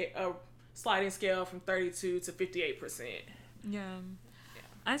sliding scale from 32 to 58%. Yeah.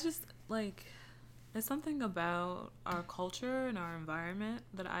 I just like, there's something about our culture and our environment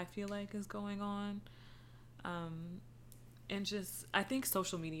that I feel like is going on. And just, I think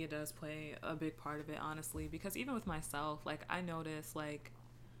social media does play a big part of it, honestly, because even with myself, like, I notice, like,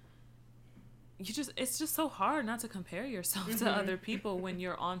 it's just so hard not to compare yourself to other people when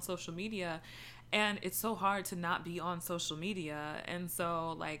you're on social media. And it's so hard to not be on social media. And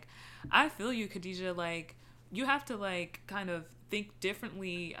so, like, I feel you, Khadijah, like, you have to, like, kind of think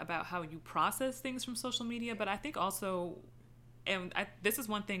differently about how you process things from social media. But I think also, this is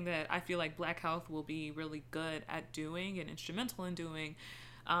one thing that I feel like Black Health will be really good at doing and instrumental in doing,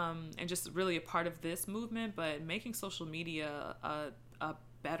 and just really a part of this movement, but making social media a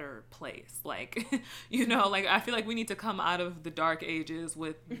better place. Like, like, I feel like we need to come out of the dark ages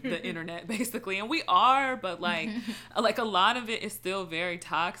with the internet, basically. And we are, but like a lot of it is still very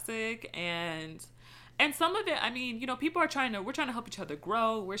toxic, and some of it, I mean, we're trying to help each other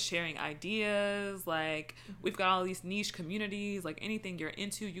grow. We're sharing ideas. Like, we've got all these niche communities, like anything you're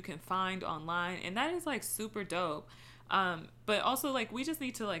into, you can find online. And that is like super dope. But also, like, we just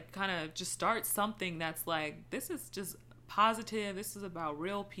need to like kind of just start something that's like, this is just positive. This is about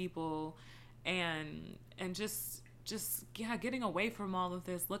real people, and just getting away from all of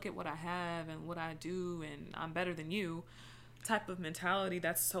this. Look at what I have and what I do, and I'm better than you type of mentality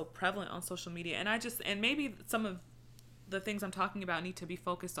that's so prevalent on social media. And maybe some of the things I'm talking about need to be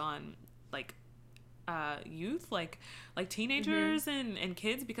focused on like youth, like teenagers and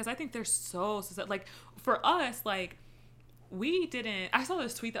kids, because I think they're so like, for us, like, I saw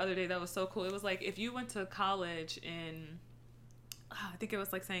this tweet the other day that was so cool. It was like, if you went to college in I think it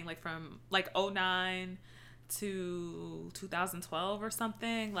was like saying like from like 2009 to 2012 or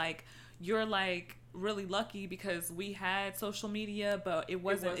something, like, you're like really lucky because we had social media, but it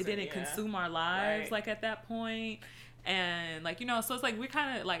didn't consume our lives, right, like at that point. And like, so it's like, we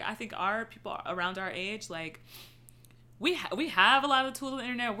kind of like, I think our people around our age, like, we have a lot of the tools on the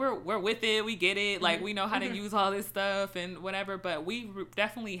internet. We're with it. We get it. Like, we know how to use all this stuff and whatever, but we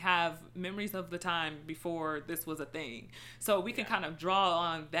definitely have memories of the time before this was a thing. So we can kind of draw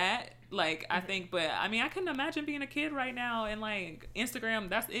on that. Like, I think, but I mean, I couldn't imagine being a kid right now and like Instagram,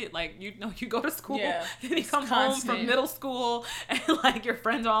 that's it. Like, you go to school, then you come home from middle school and like your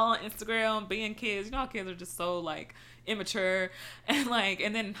friends are all on Instagram being kids. How kids are just so like immature, and like,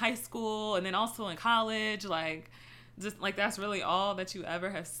 and then in high school and then also in college, like, just like, that's really all that you ever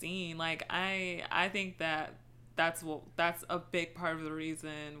have seen. Like, I think that's a big part of the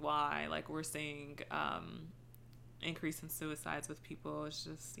reason why like we're seeing increase in suicides with people. It's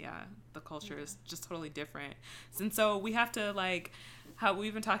just, the culture is just totally different. And so we have to, like, how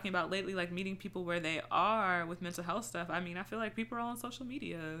we've been talking about lately, like meeting people where they are with mental health stuff. I mean, I feel like people are on social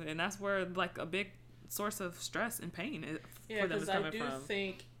media, and that's where like a big source of stress and pain for them is coming from. I do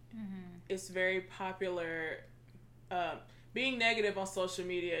think it's very popular. Being negative on social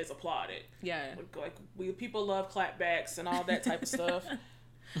media is applauded. Yeah. Like, people love clapbacks and all that type of stuff.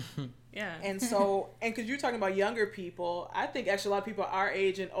 Yeah. And so, and because you're talking about younger people, I think actually a lot of people our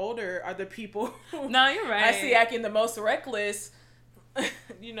age and older are the people who no, you're right, I see acting the most reckless,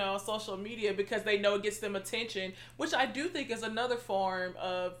 on social media, because they know it gets them attention, which I do think is another form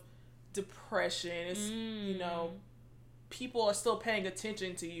of depression. It's, people are still paying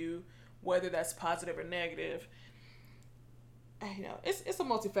attention to you, whether that's positive or negative. it's a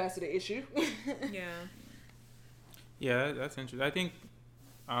multifaceted issue. Yeah. Yeah, that's interesting. I think,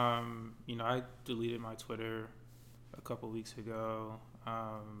 I deleted my Twitter a couple weeks ago.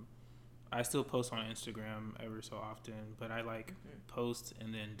 I still post on Instagram ever so often, but I post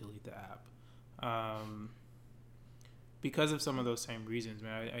and then delete the app. Because of some of those same reasons,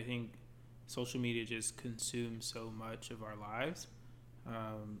 man. I think social media just consumes so much of our lives,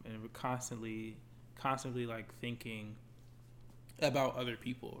 and we're constantly like thinking about other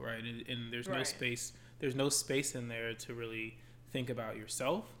people, right? And there's no space. There's no space in there to really think about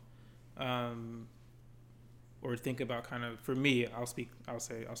yourself, or think about kind of. For me, I'll speak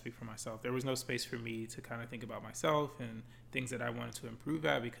for myself. There was no space for me to kind of think about myself and things that I wanted to improve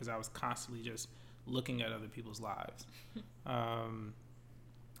at, because I was constantly just looking at other people's lives.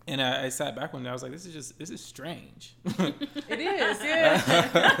 And I sat back one day. I was like, "This is strange." It is,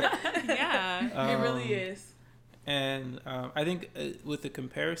 yeah. Yeah, it really is. And I think with the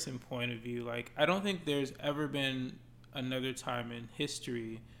comparison point of view, like, I don't think there's ever been another time in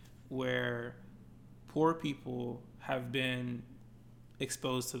history where poor people have been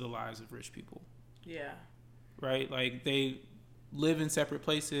exposed to the lives of rich people. Yeah. Right? Like, they live in separate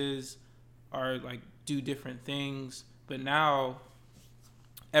places, or like do different things, but now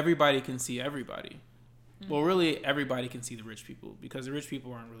everybody can see everybody. Mm-hmm. Well, really, everybody can see the rich people, because the rich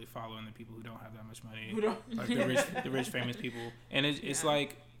people aren't really following the people who don't have that much money, like the rich famous people. And it's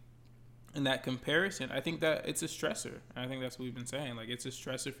like, in that comparison, I think that it's a stressor. And I think that's what we've been saying. Like, it's a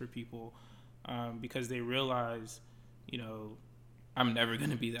stressor for people, because they realize, I'm never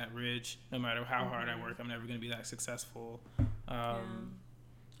going to be that rich. No matter how hard I work, I'm never going to be that successful.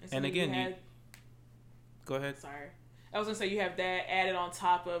 And again, go ahead. Sorry. I was going to say, you have that added on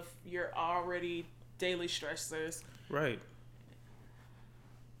top of your already daily stressors. Right.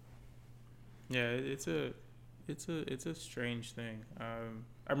 Yeah, it's a strange thing.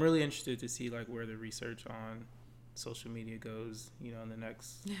 I'm really interested to see like where the research on social media goes, in the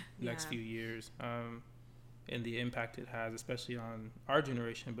next few years, and the impact it has, especially on our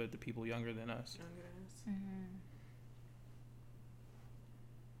generation, but the people younger than us. Mm-hmm.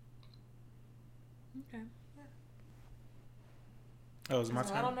 Okay. Oh, it was my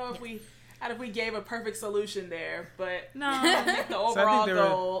time. I don't know if we gave a perfect solution there, but no. I think the overall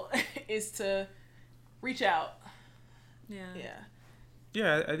goal is to reach out. Yeah. Yeah.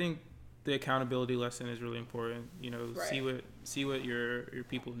 Yeah, I think the accountability lesson is really important. Right. See what your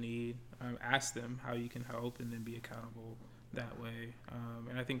people need. Ask them how you can help, and then be accountable that way.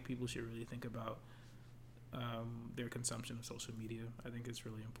 And I think people should really think about their consumption of social media. I think it's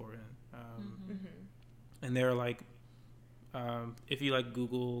really important. And they're like, if you like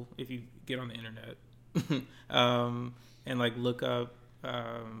Google, if you get on the internet, and like look up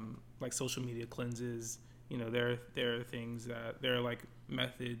like social media cleanses, there are things that there are like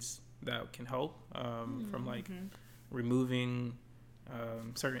methods that can help, from like removing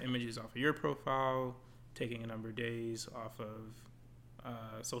certain images off of your profile, taking a number of days off of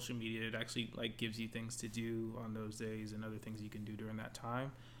social media. It actually like gives you things to do on those days and other things you can do during that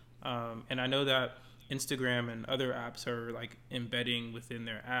time. And I know that Instagram and other apps are like embedding within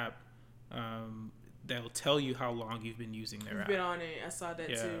their app, that'll tell you how long you've been using their app. You've been on it. I saw that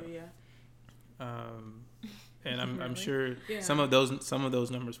too. Yeah. And I'm Really? sure some of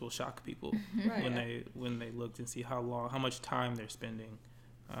those numbers will shock people when they looked and see how much time they're spending,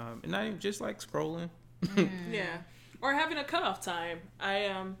 and not even just like scrolling. Yeah, or having a cutoff time.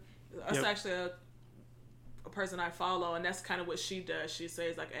 That's actually a person I follow, and that's kind of what she does. She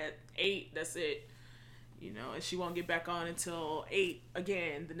says like at 8, that's it. And she won't get back on until 8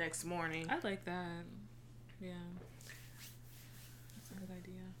 again the next morning. I like that. Yeah. That's a good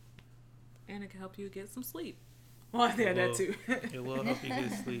idea. And it can help you get some sleep. Well, yeah, that too. It will help you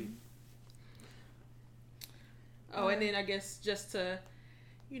get sleep. Oh, and then I guess just to,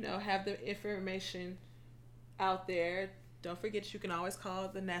 have the information out there, don't forget you can always call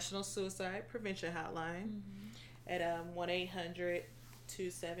the National Suicide Prevention Hotline at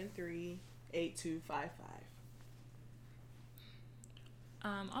 1-800-273-8255.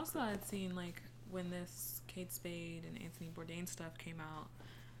 Also, I'd seen like when this Kate Spade and Anthony Bourdain stuff came out,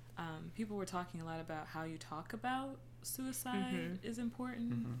 people were talking a lot about how you talk about suicide is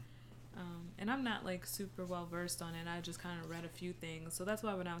important. And I'm not like super well versed on it. I just kind of read a few things. So that's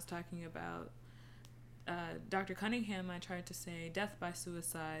why when I was talking about Dr. Cunningham, I tried to say death by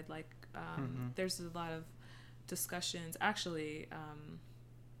suicide. Like there's a lot of discussions. Actually,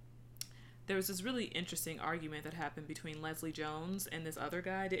 there was this really interesting argument that happened between Leslie Jones and this other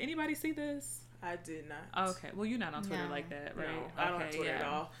guy. Did anybody see this? I did not. Okay, well, you're not on Twitter like that, right? No, I don't have Twitter at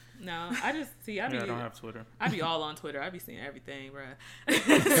all. No, I just see. I don't have Twitter. I be all on Twitter. I be seeing everything, bruh.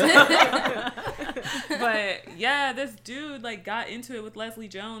 But yeah, this dude like got into it with Leslie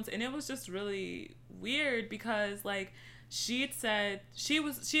Jones, and it was just really weird because like she had said she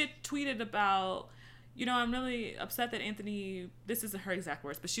had tweeted about, you know, I'm really upset that Anthony. This isn't her exact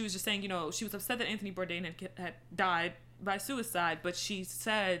words, but she was just saying, you know, she was upset that Anthony Bourdain had died by suicide, but she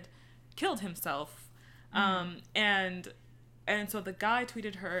said killed himself. And so the guy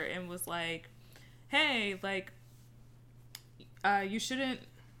tweeted her and was like, hey, like, you shouldn't,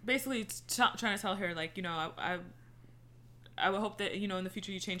 basically trying to tell her, like, you know, I would hope that, you know, in the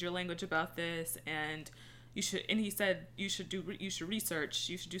future you change your language about this, and you should, and he said you should do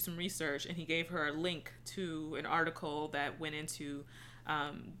some research, and he gave her a link to an article that went into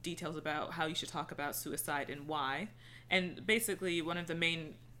details about how you should talk about suicide and why. And basically one of the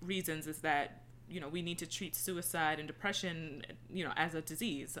main reasons is that, you know, we need to treat suicide and depression, you know, as a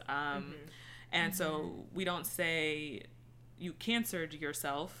disease. And so we don't say you cancered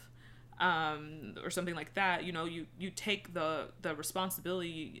yourself or something like that. You know, you take the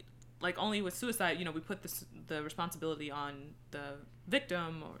responsibility, like only with suicide, you know, we put the responsibility on the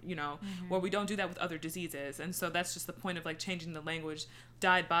victim, or, you know, where we don't do that with other diseases. And so that's just the point of like changing the language,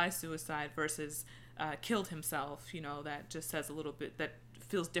 died by suicide versus killed himself, you know, that just says a little bit, that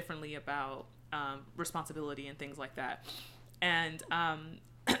feels differently about responsibility and things like that. And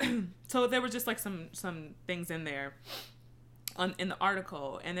so there were just like some things in there in the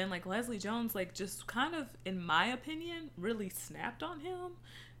article, and then like Leslie Jones like just kind of, in my opinion, really snapped on him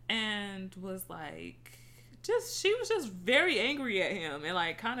and was like, she was just very angry at him, and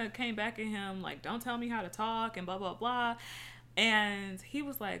like kind of came back at him like, don't tell me how to talk and blah blah blah. And he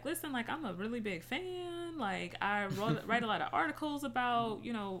was like, listen, like, I'm a really big fan, like I write a lot of articles about,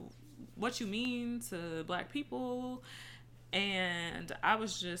 you know, what you mean to Black people, and I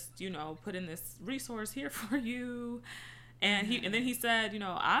was just, you know, putting this resource here for you. And then he said, you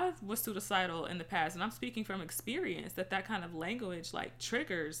know, I was suicidal in the past, and I'm speaking from experience that kind of language like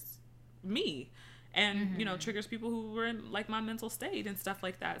triggers me, and you know, triggers people who were in like my mental state and stuff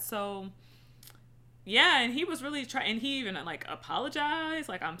like that. So yeah, and he was really and he even like apologized,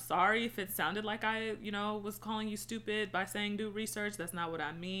 like, I'm sorry if it sounded like I, you know, was calling you stupid by saying do research. That's not what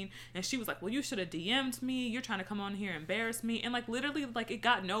I mean. And she was like, well, you should have DM'd me. You're trying to come on here and embarrass me. And like literally, like, it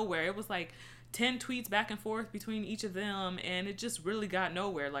got nowhere. It was like 10 tweets back and forth between each of them, and it just really got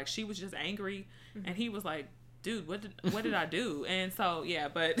nowhere. Like, she was just angry, and he was like, dude, what did I do? And so yeah,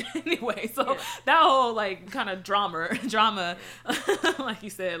 but anyway, so that whole like kind of drama, like you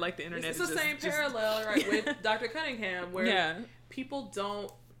said, like the internet. It's the same parallel, right, with Dr. Cunningham, where people don't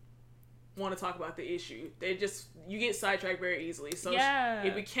want to talk about the issue. You get sidetracked very easily. So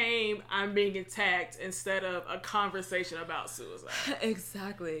it became, I'm being attacked instead of a conversation about suicide.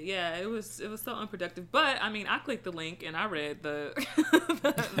 Exactly. Yeah, it was so unproductive. But I mean, I clicked the link and I read the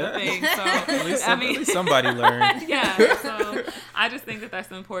thing. So at least somebody learned. Yeah. So I just think that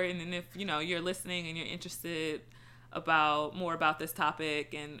that's important. And if, you know, you're listening and you're interested about more about this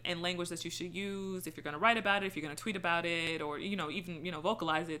topic and language that you should use, if you're going to write about it, if you're going to tweet about it, or, you know, even, you know,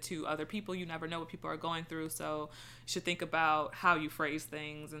 vocalize it to other people, you never know what people are going through. So you should think about how you phrase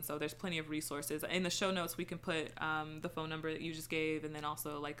things. And so there's plenty of resources in the show notes. We can put the phone number that you just gave, and then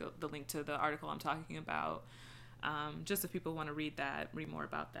also like the link to the article I'm talking about, just if people want to read more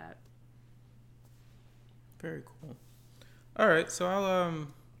about that. Very cool. All right, so I'll a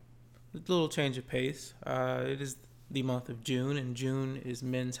little change of pace. It is the month of June, and June is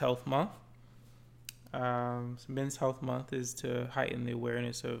Men's Health Month. So Men's Health Month is to heighten the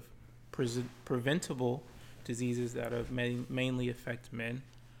awareness of preventable diseases that mainly affect men.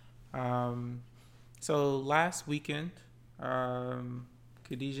 So last weekend,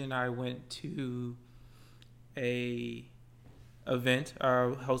 Khadijah and I went to a event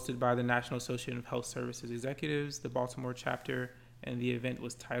hosted by the National Association of Health Services Executives, the Baltimore chapter, and the event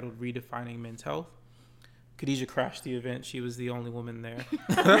was titled Redefining Men's Health. Khadijah crashed the event. She was the only woman there.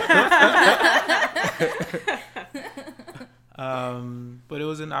 But it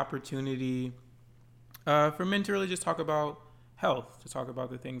was an opportunity for men to really just talk about health, to talk about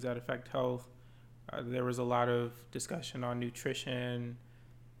the things that affect health. There was a lot of discussion on nutrition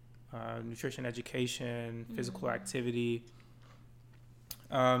education, physical activity.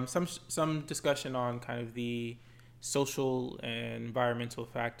 Some discussion on kind of the social and environmental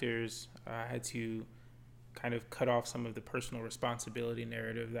factors. I had to kind of cut off some of the personal responsibility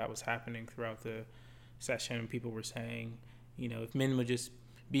narrative that was happening throughout the session. People were saying, you know, if men would just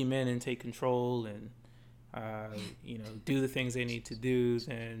be men and take control and do the things they need to do,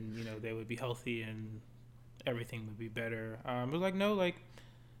 then they would be healthy and everything would be better. But like no, like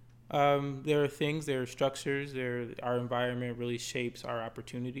there are structures. Our environment really shapes our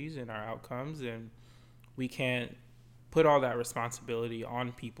opportunities and our outcomes, and we can't put all that responsibility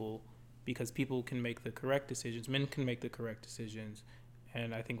on people because people can make the correct decisions. Men can make the correct decisions,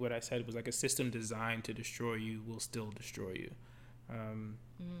 and I think what I said was like a system designed to destroy you will still destroy you.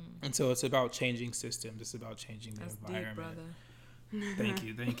 And so it's about changing systems. It's about changing the environment. Deep,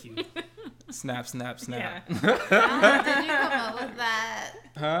 brother. Thank you. Snap, snap, snap. Did you come up with that?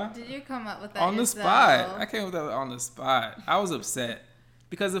 Huh? Did you come up with that on the yourself? spot? I came with that on the spot. I was upset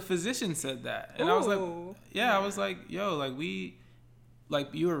because a physician said that, and I was like, I was like, yo,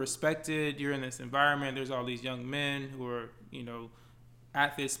 like you are respected. You're in this environment. There's all these young men who are,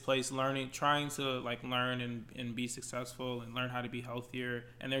 at this place trying to like learn and be successful and learn how to be healthier,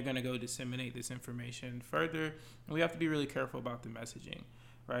 and they're going to go disseminate this information further, and we have to be really careful about the messaging,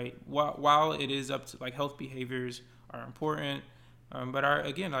 right? While it is up to like health behaviors are important, but our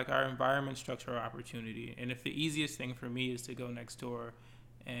environment structure our opportunity. And if the easiest thing for me is to go next door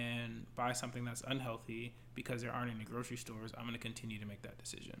and buy something that's unhealthy because there aren't any grocery stores, I'm going to continue to make that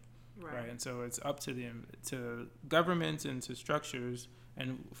decision. Right. And so it's up to them, to governments and to structures,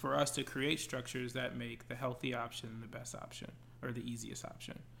 and for us to create structures that make the healthy option the best option or the easiest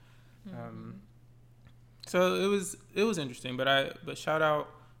option. So it was interesting, but shout out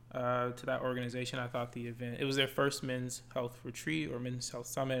to that organization. I thought the event, it was their first men's health retreat or men's health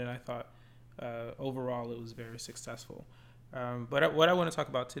summit, and I thought overall it was very successful. But what I want to talk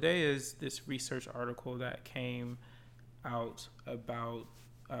about today is this research article that came out about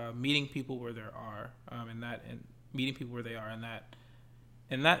meeting people where they are, and meeting people where they are.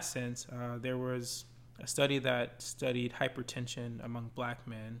 In that sense, there was a study that studied hypertension among Black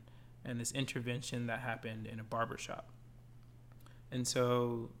men, and this intervention that happened in a barbershop. And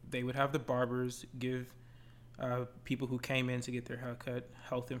so they would have the barbers give people who came in to get their haircut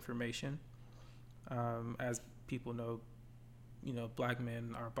health information. As people know, Black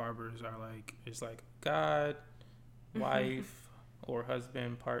men, our barbers are like, it's like God, wife, or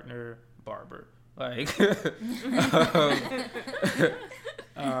husband, partner, barber. Like,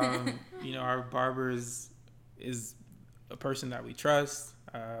 our barber is a person that we trust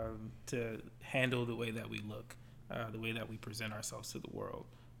to handle the way that we look, the way that we present ourselves to the world.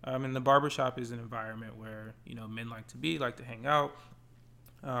 And the barbershop is an environment where, men like to hang out.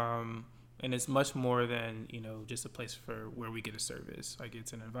 And it's much more than, just a place where we get a service. Like,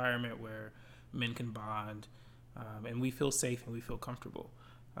 it's an environment where men can bond, and we feel safe and we feel comfortable.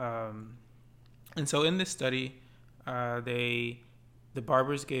 And so in this study, the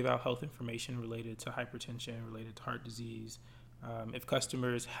barbers gave out health information related to hypertension, related to heart disease. If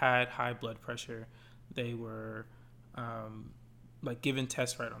customers had high blood pressure, they were given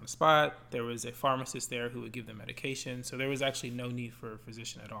tests right on the spot. There was a pharmacist there who would give them medication. So there was actually no need for a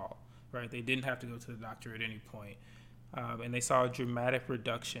physician at all, right? They didn't have to go to the doctor at any point. And they saw a dramatic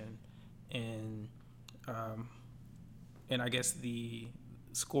reduction in I guess the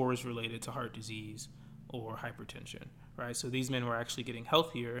scores related to heart disease or hypertension, right? So these men were actually getting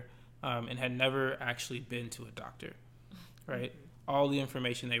healthier and had never actually been to a doctor, right? All the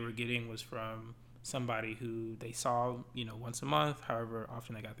information they were getting was from somebody who they saw, once a month, however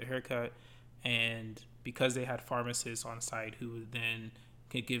often they got their haircut. And because they had pharmacists on site who would then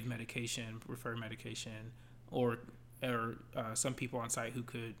could give medication, refer medication, or some people on site who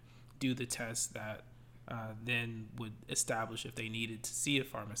could do the tests that then would establish if they needed to see a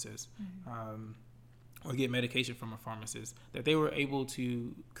pharmacist or get medication from a pharmacist, that they were able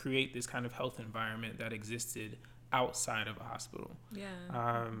to create this kind of health environment that existed outside of a hospital. Yeah.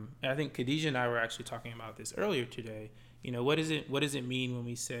 And I think Khadijah and I were actually talking about this earlier today. What does it mean when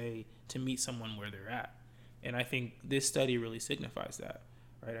we say to meet someone where they're at? And I think this study really signifies that,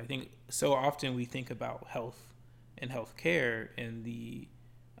 right? I think so often we think about health and healthcare in the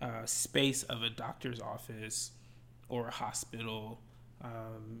space of a doctor's office or a hospital.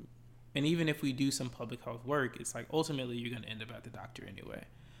 And even if we do some public health work, it's like ultimately you're going to end up at the doctor anyway.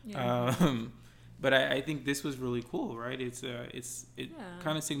 Yeah. But I think this was really cool, right? It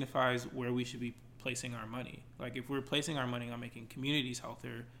kind of signifies where we should be placing our money. Like if we're placing our money on making communities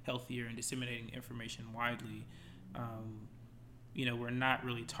healthier and disseminating information widely, we're not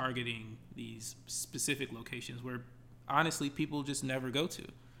really targeting these specific locations where honestly people just never go to.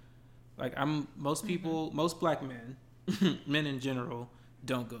 Like most people, most Black men, men in general,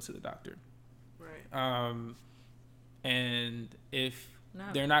 don't go to the doctor. Right. And if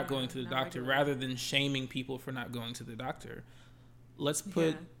they're not going to the doctor, rather than shaming people for not going to the doctor, let's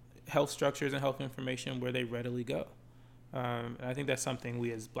put health structures and health information where they readily go. And I think that's something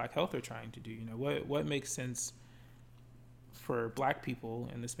we as Black Health are trying to do. What makes sense for Black people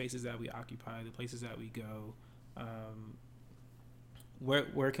in the spaces that we occupy, the places that we go.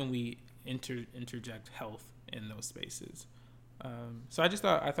 Where can we interject health in those spaces? So I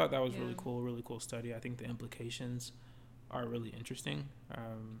thought that was really cool study. I think the implications are really interesting.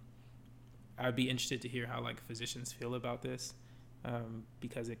 I'd be interested to hear how like physicians feel about this,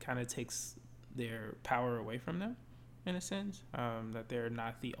 because it kind of takes their power away from them in a sense, that they're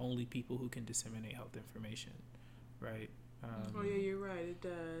not the only people who can disseminate health information, right? Oh yeah, you're right. It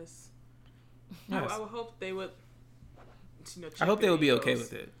does. Yes. I would hope they would. I hope they would be okay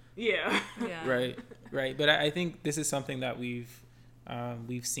with it. Yeah. Right. But I think this is something that we've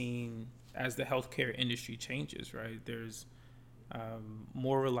seen as the healthcare industry changes. Right. There's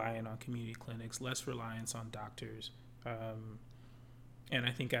more reliance on community clinics, less reliance on doctors, and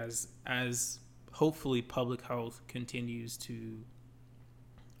I think as hopefully public health continues to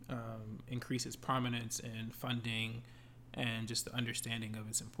increase its prominence and funding and just the understanding of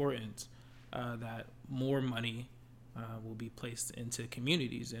its importance, that more money will be placed into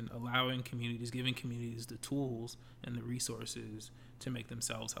communities and giving communities the tools and the resources to make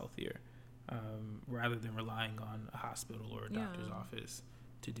themselves healthier, rather than relying on a hospital or a doctor's office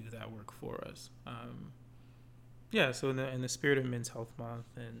to do that work for us. So in the spirit of Men's Health Month,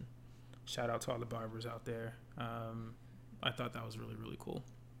 and shout out to all the barbers out there, I thought that was really, really cool.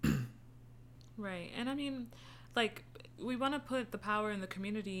 Right. And I mean, like, we want to put the power in the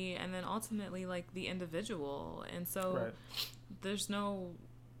community and then ultimately like the individual, and so there's no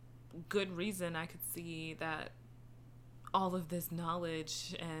good reason I could see that all of this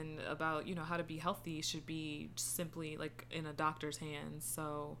knowledge and about how to be healthy should be simply like in a doctor's hands.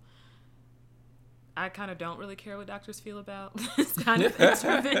 So I kind of don't really care what doctors feel about this kind of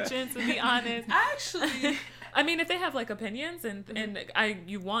intervention, to be honest. Actually, I mean, if they have like opinions and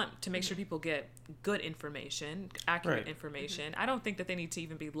you want to make sure people get good information, accurate information. I don't think that they need to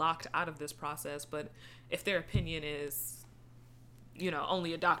even be locked out of this process. But if their opinion is,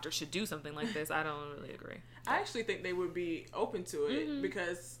 only a doctor should do something like this, I don't really agree. I actually think they would be open to it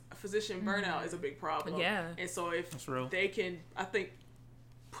because physician burnout is a big problem. Yeah. And so if they can, I think,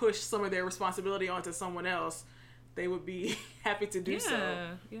 push some of their responsibility onto someone else, they would be happy to do so.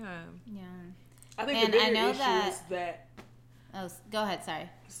 Yeah. I think the bigger issue is that. Oh, go ahead.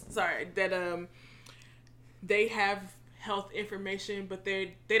 Sorry. That they have health information, but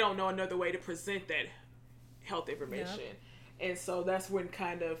they don't know another way to present that health information, and so that's when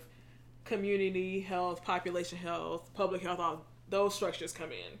kind of community health, population health, public health, all those structures come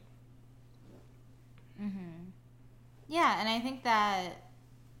in. Yeah, and I think that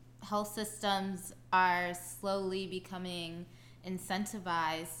health systems are slowly becoming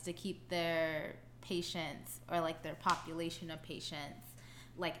incentivized to keep their patients, or like their population of patients,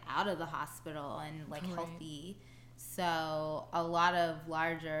 like out of the hospital and like healthy. So a lot of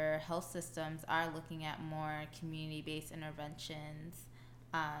larger health systems are looking at more community-based interventions,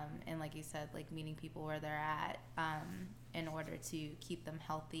 and like you said, like meeting people where they're at, in order to keep them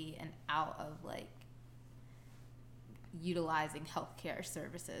healthy and out of like utilizing healthcare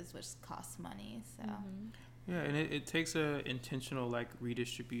services, which costs money. So yeah, and it takes a intentional like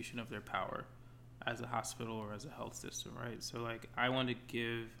redistribution of their power as a hospital or as a health system, right? So like I want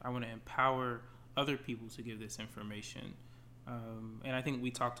to empower other people to give this information, and I think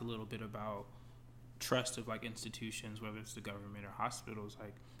we talked a little bit about trust of like institutions, whether it's the government or hospitals.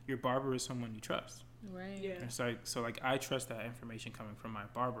 Like your barber is someone you trust, right? Yeah. It's like, so like I trust that information coming from my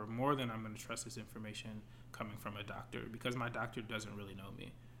barber more than I'm going to trust this information coming from a doctor, because my doctor doesn't really know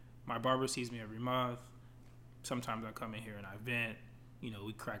me. My barber sees me every month. Sometimes I come in here and I vent.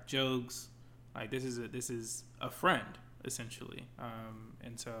 We crack jokes. Like this is a friend essentially,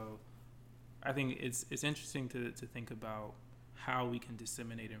 and so I think it's interesting to think about how we can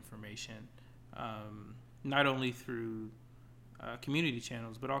disseminate information, not only through community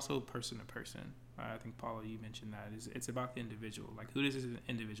channels but also person to person. I think Paula, you mentioned that it's about the individual. Like who does this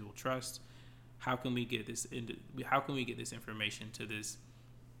individual trust? How can we get this information to this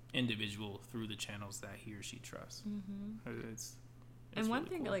individual through the channels that he or she trusts? It's and one really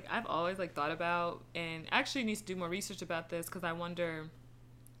thing cool. like I've always like thought about, and actually needs to do more research about this, because I wonder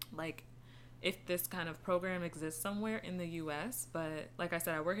like if this kind of program exists somewhere in the US. But like I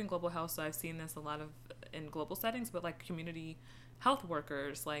said, I work in global health, so I've seen this a lot of in global settings, but like community health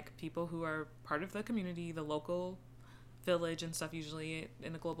workers, like people who are part of the community, the local village and stuff, usually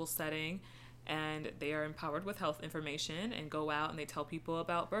in a global setting, and they are empowered with health information and go out and they tell people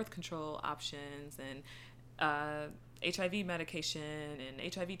about birth control options and HIV medication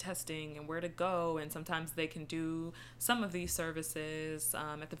and HIV testing and where to go. And sometimes they can do some of these services.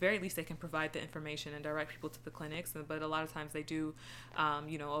 At the very least, they can provide the information and direct people to the clinics. But a lot of times they do,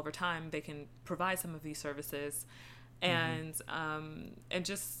 over time, they can provide some of these services. And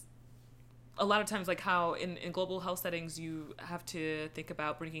just a lot of times, like how in global health settings, you have to think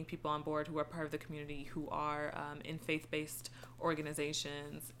about bringing people on board who are part of the community, who are in faith-based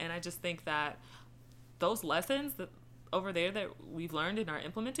organizations. And I just think that those lessons that over there that we've learned and are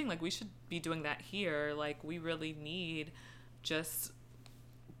implementing, like we should be doing that here. Like we really need just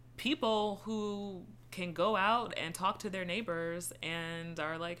people who can go out and talk to their neighbors and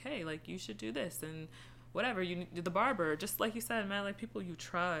are like, hey, like you should do this and whatever. You need the barber, just like you said, man, like people you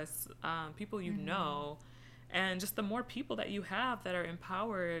trust, people you know, and just the more people that you have that are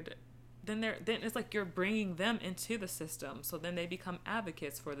empowered, then it's like you're bringing them into the system. So then they become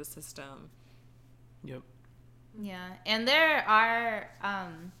advocates for the system. Yep. Yeah, and there are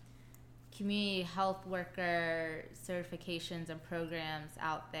community health worker certifications and programs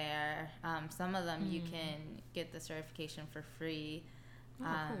out there. Some of them you can get the certification for free. Cool.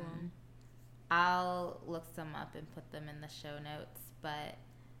 I'll look some up and put them in the show notes. But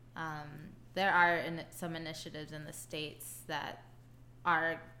there are some initiatives in the States that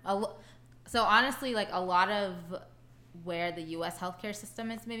are... So honestly, like a lot of where the U.S. healthcare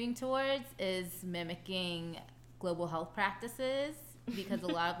system is moving towards is mimicking global health practices, because a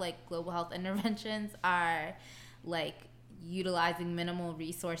lot of like global health interventions are like utilizing minimal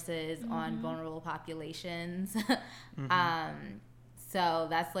resources on vulnerable populations. So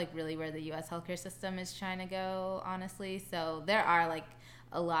that's like really where the U.S. healthcare system is trying to go, honestly. So there are like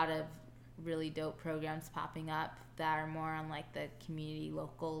a lot of really dope programs popping up that are more on like the community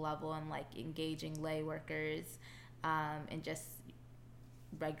local level and like engaging lay workers and just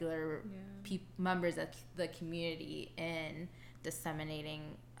regular members of the community in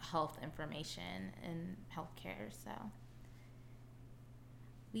disseminating health information and healthcare. So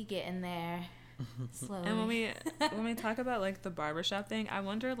we get in there slowly. And when we talk about like the barbershop thing, I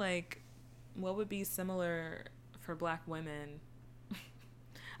wonder like what would be similar for Black women.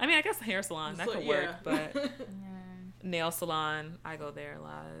 I mean, I guess a hair salon that could work, but nail salon, I go there a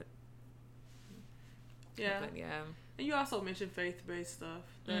lot. Yeah. But yeah. And you also mentioned faith-based stuff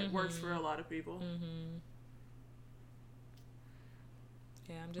that works for a lot of people.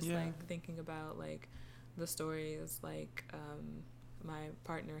 Yeah, I'm just like thinking about like the stories like my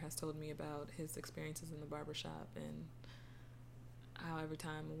partner has told me about his experiences in the barbershop, and how every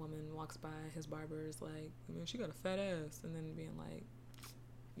time a woman walks by, his barber is like, I mean, she got a fat ass, and then being like,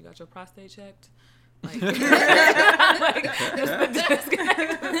 you got your prostate checked? Like,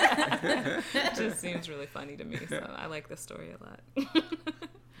 just seems really funny to me. So I like this story a lot. When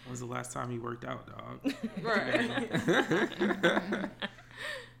was the last time you worked out, dog? Right.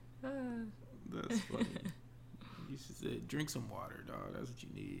 That's funny. You should say, drink some water, dog. That's what you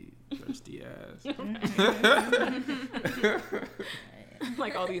need. Thirsty ass.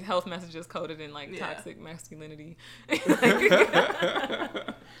 Like all these health messages coded in like toxic masculinity.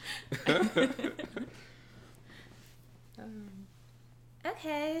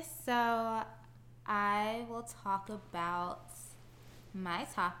 Okay, so I will talk about my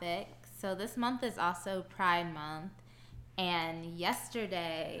topic. So this month is also Pride Month, and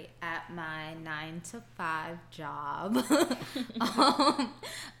yesterday at my 9-to-5 job,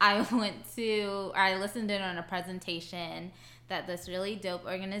 I listened in on a presentation that this really dope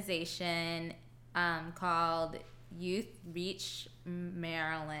organization called Youth Reach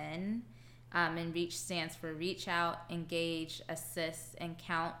Maryland, and REACH stands for Reach Out, Engage, Assist, and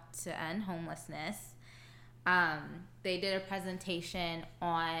Count to End Homelessness. They did a presentation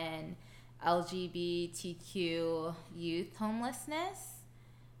on LGBTQ youth homelessness,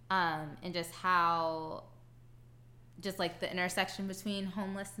 and just like the intersection between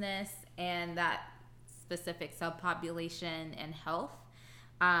homelessness and that specific subpopulation and health.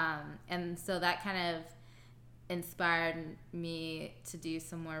 And so that kind of inspired me to do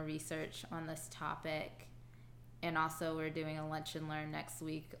some more research on this topic. And also we're doing a lunch and learn next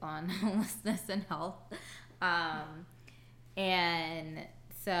week on homelessness and health. And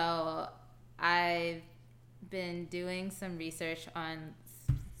so I've been doing some research on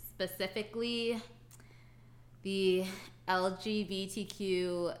specifically the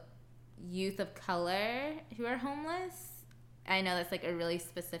LGBTQ youth of color who are homeless. I know that's like a really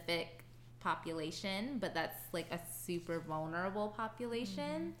specific population, but that's like a super vulnerable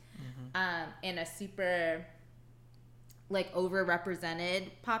population, and a super like overrepresented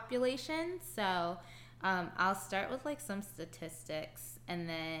population. So I'll start with like some statistics and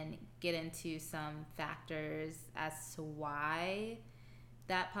then get into some factors as to why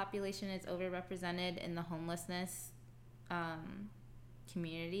that population is overrepresented in the homelessness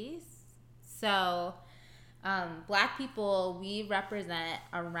communities. So, Black people, we represent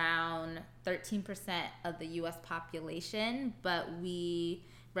around 13% of the U.S. population, but we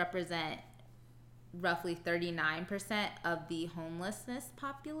represent roughly 39% of the homelessness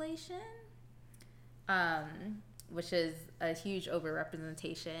population, which is a huge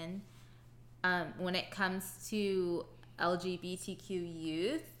overrepresentation. When it comes to LGBTQ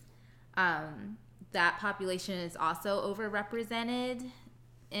youth, that population is also overrepresented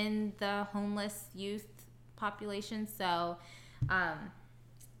in the homeless youth population. So,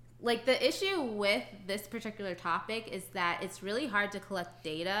 like, the issue with this particular topic is that it's really hard to collect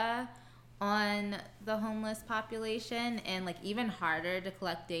data on the homeless population, and like even harder to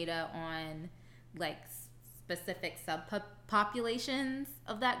collect data on like specific subpopulations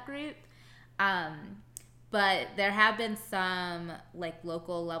of that group. But there have been some like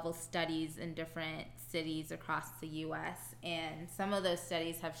local level studies in different cities across the U.S., and some of those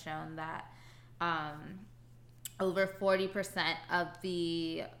studies have shown that over 40% of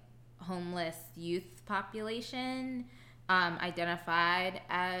the homeless youth population identified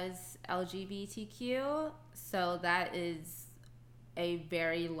as LGBTQ. So that is a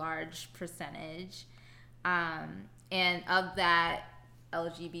very large percentage. And of that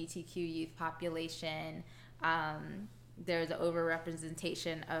LGBTQ youth population, there's an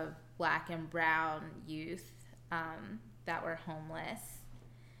overrepresentation of Black and brown youth that were homeless.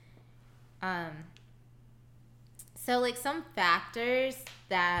 So like some factors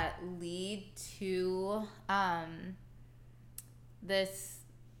that lead to this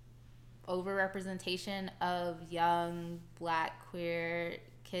overrepresentation of young Black queer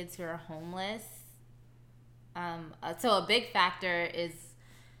kids who are homeless. So a big factor is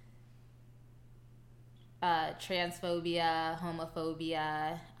transphobia,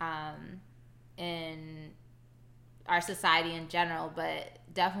 homophobia in our society in general, but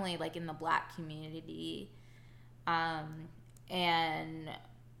definitely like in the Black community. And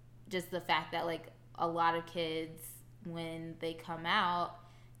just the fact that like a lot of kids, when they come out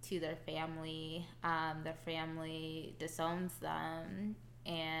to their family disowns them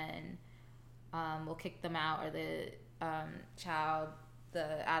and will kick them out, or the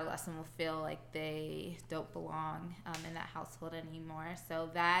adolescent will feel like they don't belong in that household anymore.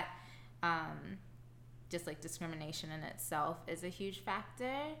 So that just like discrimination in itself is a huge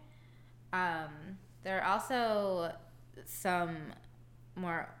factor. There are also some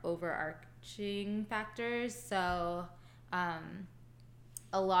more overarching factors. So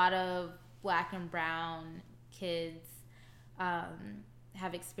a lot of Black and brown kids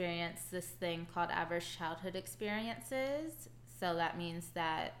have experienced this thing called adverse childhood experiences. So that means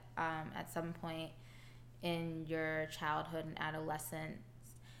that at some point in your childhood and adolescence,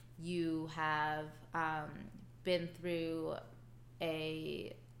 you have been through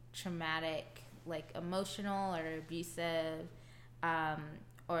a traumatic, like emotional or abusive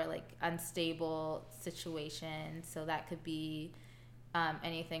or like unstable situation. So that could be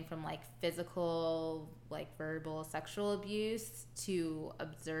anything from like physical, like verbal, sexual abuse, to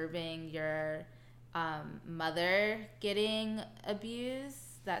observing your mother getting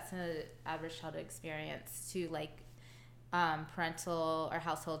abused. That's an adverse childhood experience. To like parental or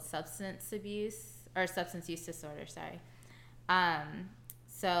household substance abuse or substance use disorder. Sorry.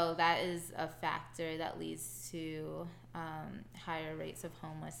 So that is a factor that leads to higher rates of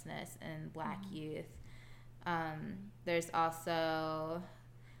homelessness in Black youth. There's also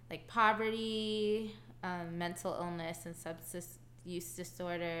like poverty, mental illness and substance use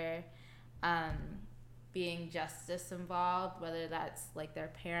disorder, being justice involved, whether that's like their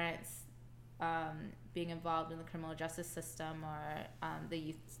parents being involved in the criminal justice system, or the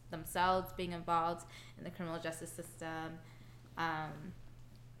youth themselves being involved in the criminal justice system,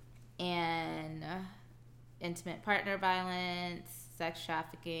 and intimate partner violence, sex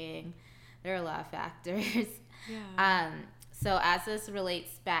trafficking. There are a lot of factors. Yeah. So as this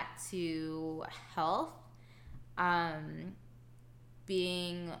relates back to health,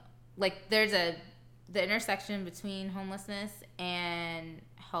 being like the intersection between homelessness and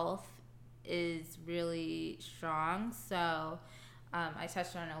health is really strong. So I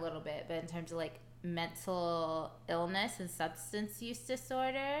touched on it a little bit, but in terms of like mental illness and substance use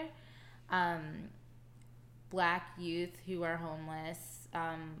disorder, Black youth who are homeless,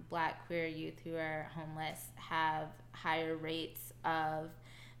 Black queer youth who are homeless have higher rates of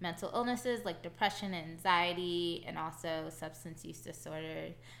mental illnesses like depression and anxiety, and also substance use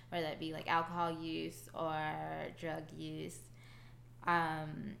disorder, whether that be like alcohol use or drug use.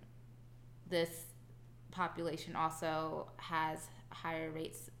 This population also has higher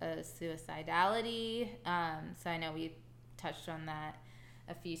rates of suicidality. So I know we touched on that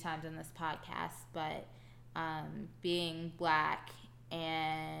a few times in this podcast, but being Black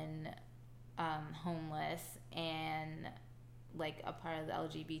and homeless and like a part of the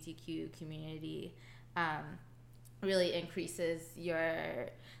LGBTQ community really increases your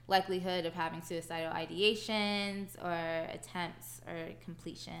likelihood of having suicidal ideations or attempts or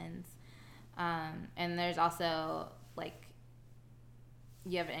completions. And there's also like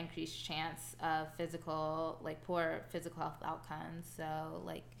you have an increased chance of poor physical health outcomes. So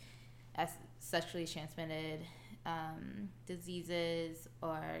like as sexually transmitted diseases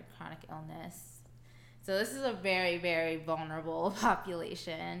or chronic illness. So this is a very, very vulnerable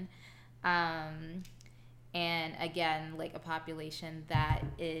population. And again, like a population that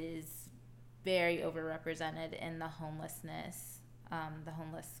is very overrepresented in the homeless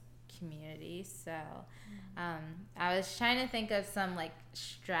community. So I was trying to think of some like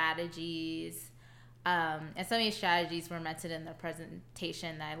strategies, and some of these strategies were mentioned in the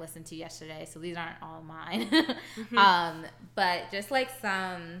presentation that I listened to yesterday, so these aren't all mine. But just like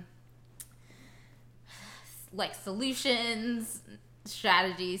some like solutions,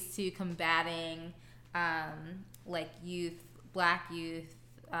 strategies to combating like Black youth,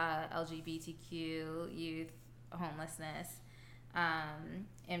 LGBTQ youth homelessness,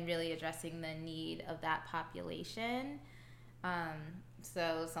 and really addressing the need of that population.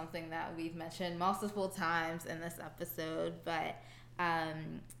 So something that we've mentioned multiple times in this episode, but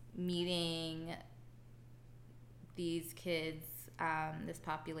meeting these kids, this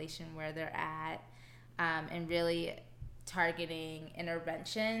population where they're at, and really targeting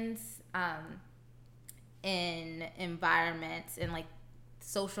interventions in environments, in like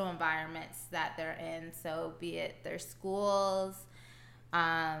social environments that they're in. So be it their schools,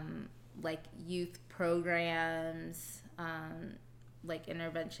 like youth programs, like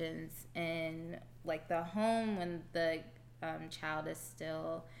interventions in like the home when the child is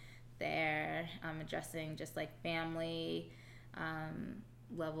still there, addressing just like family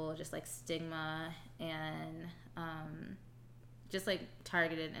level, just like stigma, and just like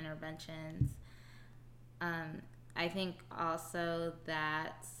targeted interventions. I think also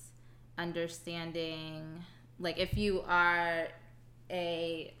that understanding, like if you are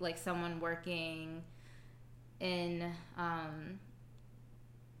someone working in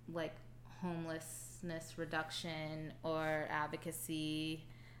like homelessness reduction or advocacy,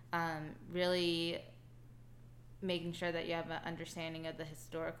 really making sure that you have an understanding of the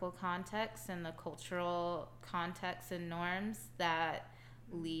historical context and the cultural context and norms that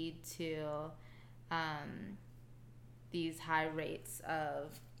lead to these high rates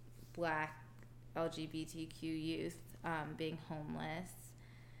of Black LGBTQ youth being homeless.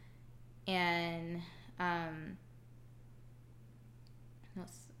 And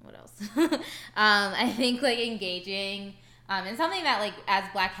what else? I think like engaging and something that like as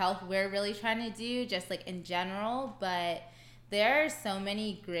Black Health we're really trying to do just like in general, but there are so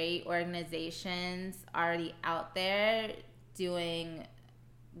many great organizations already out there doing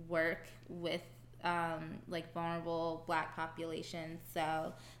work with like vulnerable Black populations.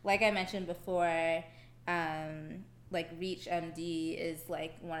 So like I mentioned before, like ReachMD is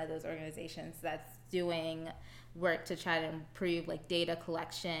like one of those organizations that's doing work to try to improve like data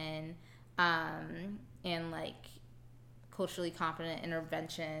collection and like culturally competent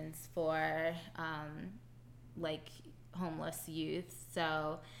interventions for like homeless youth.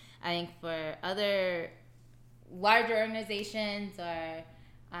 So I think for other larger organizations or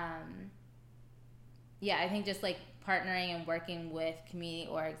I think just like partnering and working with community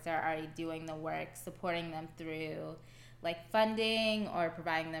orgs that are already doing the work, supporting them through like funding or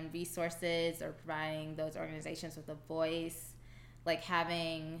providing them resources or providing those organizations with a voice, like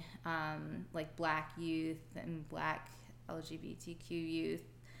having like Black youth and Black LGBTQ youth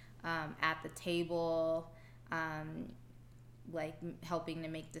at the table, like helping to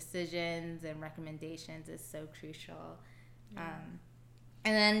make decisions and recommendations is so crucial. And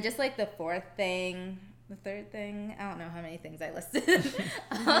then just like the third thing, I don't know how many things I listed,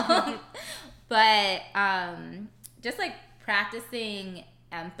 but just like practicing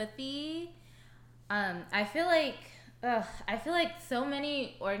empathy. I feel like so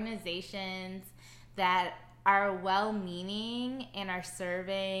many organizations that are well-meaning and are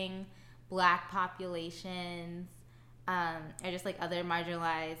serving Black populations, or just like other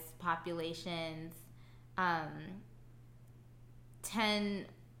marginalized populations, tend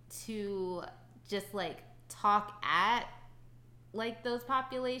to just like talk at like those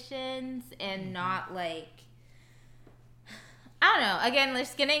populations and not like, I don't know, again,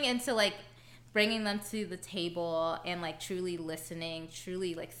 just getting into like bringing them to the table and like truly listening,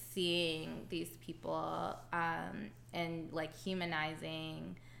 truly like seeing these people, and like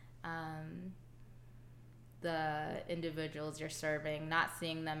humanizing the individuals you're serving, not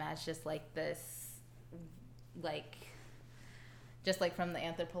seeing them as just like this, like, just like from the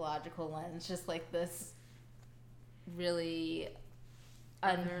anthropological lens, just like this really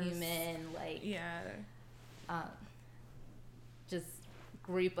unhuman, like, just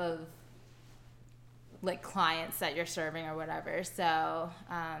group of like clients that you're serving or whatever. So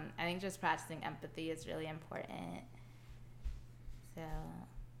I think just practicing empathy is really important. So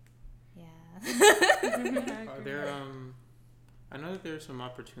yeah. Are there I know that there's some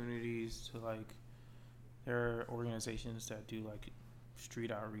opportunities to like, there are organizations that do like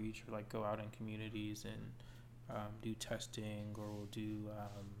street outreach or like go out in communities and do testing, or will do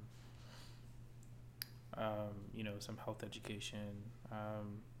you know, some health education.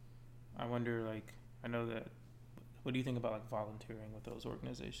 I wonder, like, I know that, what do you think about like volunteering with those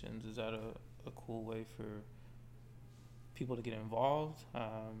organizations? Is that a cool way for people to get involved?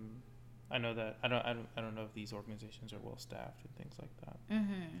 I know that I don't know if these organizations are well staffed and things like that.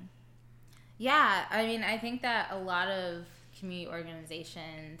 Mm-hmm. Yeah, I mean, I think that a lot of community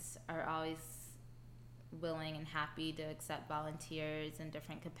organizations are always willing and happy to accept volunteers in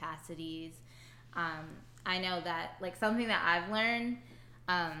different capacities. I know that, like, something that I've learned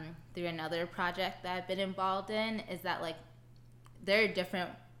through another project that I've been involved in is that, like, there are different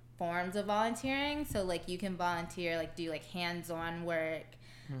forms of volunteering. So, like, you can volunteer, like, do, like, hands-on work.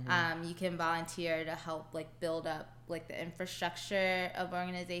 Mm-hmm. You can volunteer to help, like, build up, like, the infrastructure of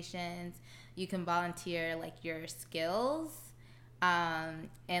organizations. You can volunteer, like, your skills and,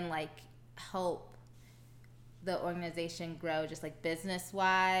 like, help the organization grow just, like,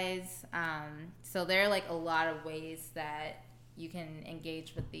 business-wise. So there are, like, a lot of ways that you can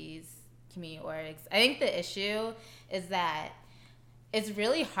engage with these community orgs. I think the issue is that it's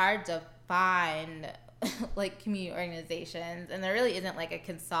really hard to find like community organizations, and there really isn't like a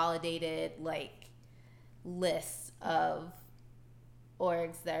consolidated like list of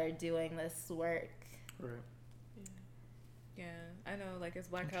orgs that are doing this work. Right. Yeah, I know, like, as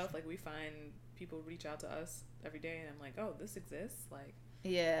Black Health, like, we find people reach out to us every day, and I'm like, oh, this exists, like,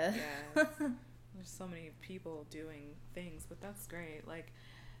 yeah, there's so many people doing things, but that's great. Like,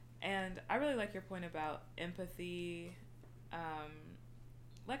 and I really like your point about empathy.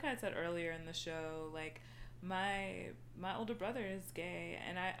 Like I had said earlier in the show, like, my older brother is gay,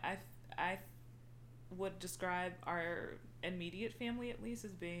 and I would describe our immediate family, at least,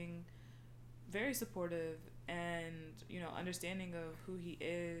 as being very supportive and, you know, understanding of who he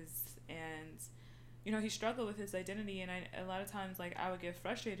is. And, you know, he struggled with his identity, and a lot of times, like, I would get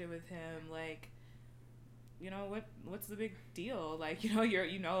frustrated with him, like, you know, what's the big deal? Like, you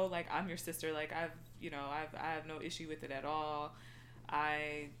know, like, I'm your sister, like, I have no issue with it at all.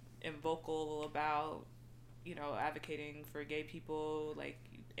 I am vocal about, you know, advocating for gay people, like,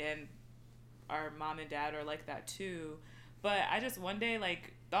 and our mom and dad are like that too. But I just one day,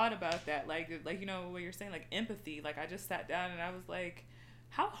 like, thought about that, like, you know, what you're saying, like, empathy. Like, I just sat down and I was like,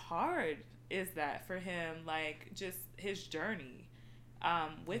 how hard is that for him? Like, just his journey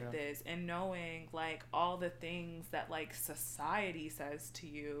with this, and knowing, like, all the things that, like, society says to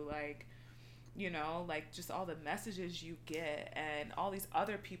you, like, you know, like, just all the messages you get, and all these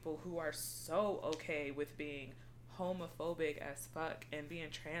other people who are so okay with being homophobic as fuck and being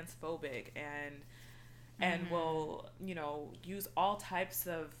transphobic and will, you know, use all types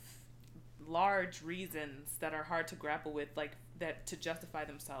of large reasons that are hard to grapple with, like, that to justify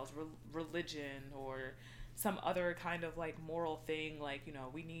themselves, religion or some other kind of, like, moral thing, like, you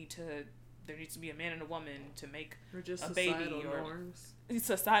know, there needs to be a man and a woman to make or just a baby, or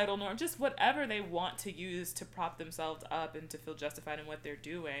societal norm, just whatever they want to use to prop themselves up and to feel justified in what they're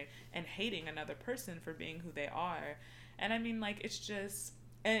doing, and hating another person for being who they are. And I mean, like, it's just,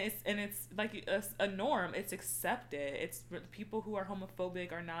 and it's like a norm. It's accepted. It's people who are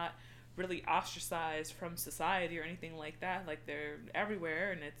homophobic are not really ostracized from society or anything like that. Like, they're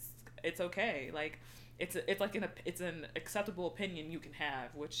everywhere, and it's okay. Like, it's an acceptable opinion you can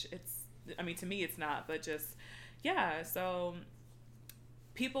have, which I mean, to me it's not, but just, yeah. So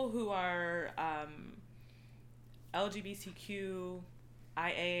people who are LGBTQIA+,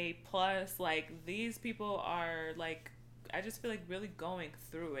 like, these people are, like, I just feel like really going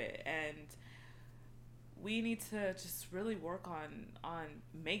through it, and we need to just really work on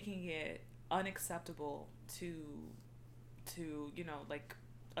making it unacceptable to, you know, like,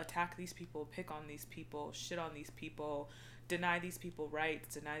 attack these people, pick on these people, shit on these people, deny these people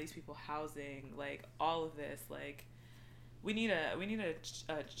rights, deny these people housing, like all of this, like we need a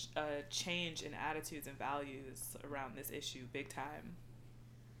change in attitudes and values around this issue big time.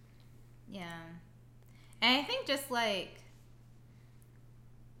 Yeah. And I think just like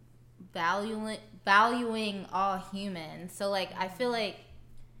valuing all humans. So like I feel like,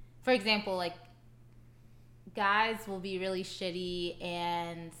 for example, like guys will be really shitty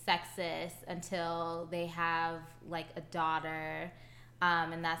and sexist until they have like a daughter,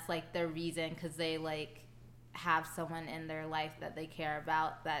 and that's like their reason, because they like have someone in their life that they care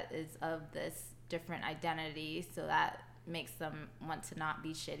about that is of this different identity, so that makes them want to not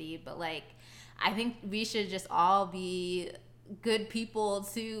be shitty. But like I think we should just all be good people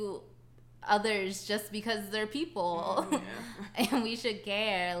to others just because they're people. Yeah. And we should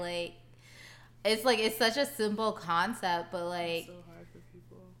care. Like it's such a simple concept, but like It's so hard for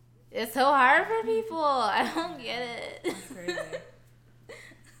people. It's so hard for people. I don't get it. It's crazy.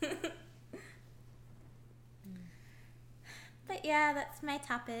 But yeah, that's my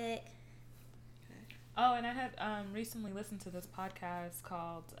topic. Oh, and I had recently listened to this podcast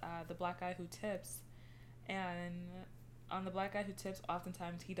called The Black Guy Who Tips. And on The Black Guy Who Tips,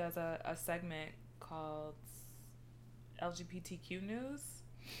 oftentimes he does a segment called LGBTQ News.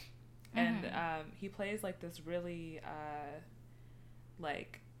 And he plays like this really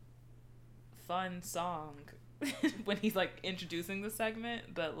like fun song when he's like introducing the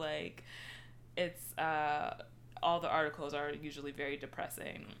segment, but like it's all the articles are usually very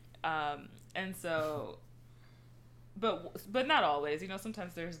depressing. And so, but not always, you know,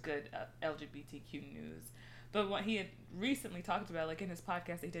 sometimes there's good LGBTQ news. But what he had recently talked about, like in his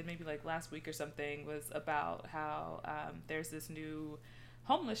podcast he did maybe like last week or something, was about how there's this new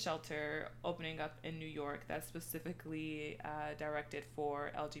homeless shelter opening up in New York that's specifically directed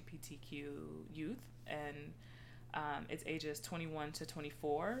for LGBTQ youth, and it's ages 21 to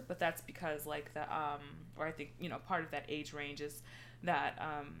 24, but that's because like the or I think, you know, part of that age range is that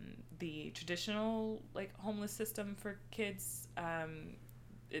the traditional like homeless system for kids,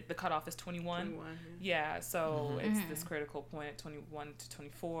 the cutoff is 21. Yeah, so it's this critical point at 21 to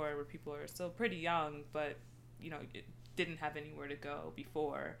 24 where people are still pretty young, but you know, it didn't have anywhere to go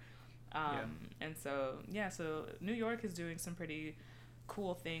before. And so so New York is doing some pretty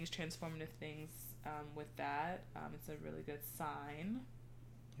cool things, transformative things with that. It's a really good sign.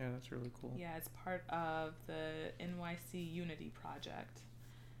 Yeah, that's really cool. Yeah, it's part of the NYC Unity Project,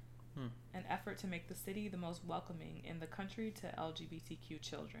 an effort to make the city the most welcoming in the country to LGBTQ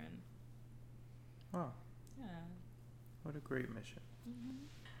children. Wow. Yeah. What a great mission.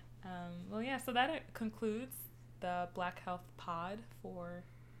 Well, yeah, so that concludes the Black Health Pod for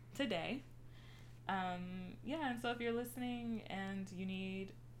today. Yeah, and so if you're listening and you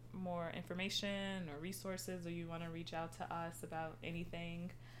need more information or resources, or you want to reach out to us about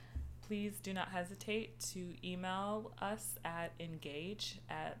anything, please do not hesitate to email us at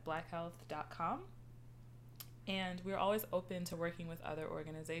engage@blackhealth.com. And we're always open to working with other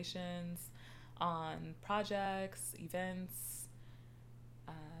organizations on projects, events,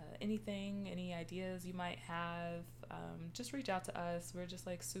 anything, any ideas you might have. Just reach out to us. We're just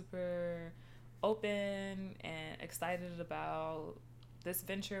like super open and excited about this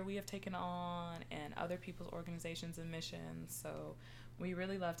venture we have taken on and other people's organizations and missions. So we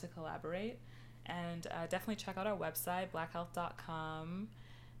really love to collaborate. And definitely check out our website, blackhealth.com,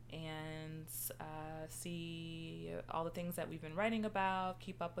 and see all the things that we've been writing about.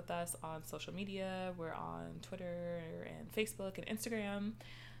 Keep up with us on social media. We're on Twitter and Facebook and Instagram.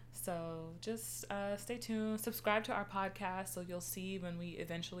 So just stay tuned. Subscribe to our podcast so you'll see when we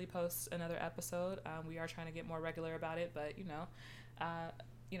eventually post another episode. We are trying to get more regular about it, but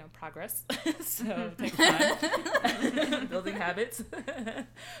progress. So take time. Building habits.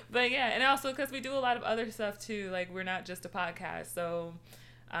 But yeah, and also because we do a lot of other stuff too. Like we're not just a podcast, so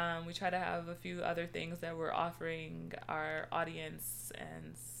we try to have a few other things that we're offering our audience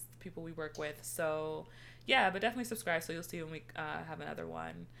and people we work with. So yeah, but definitely subscribe so you'll see when we have another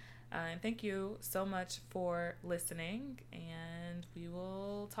one. And thank you so much for listening, and we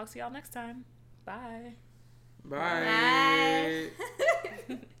will talk to y'all next time. Bye. Bye. Bye.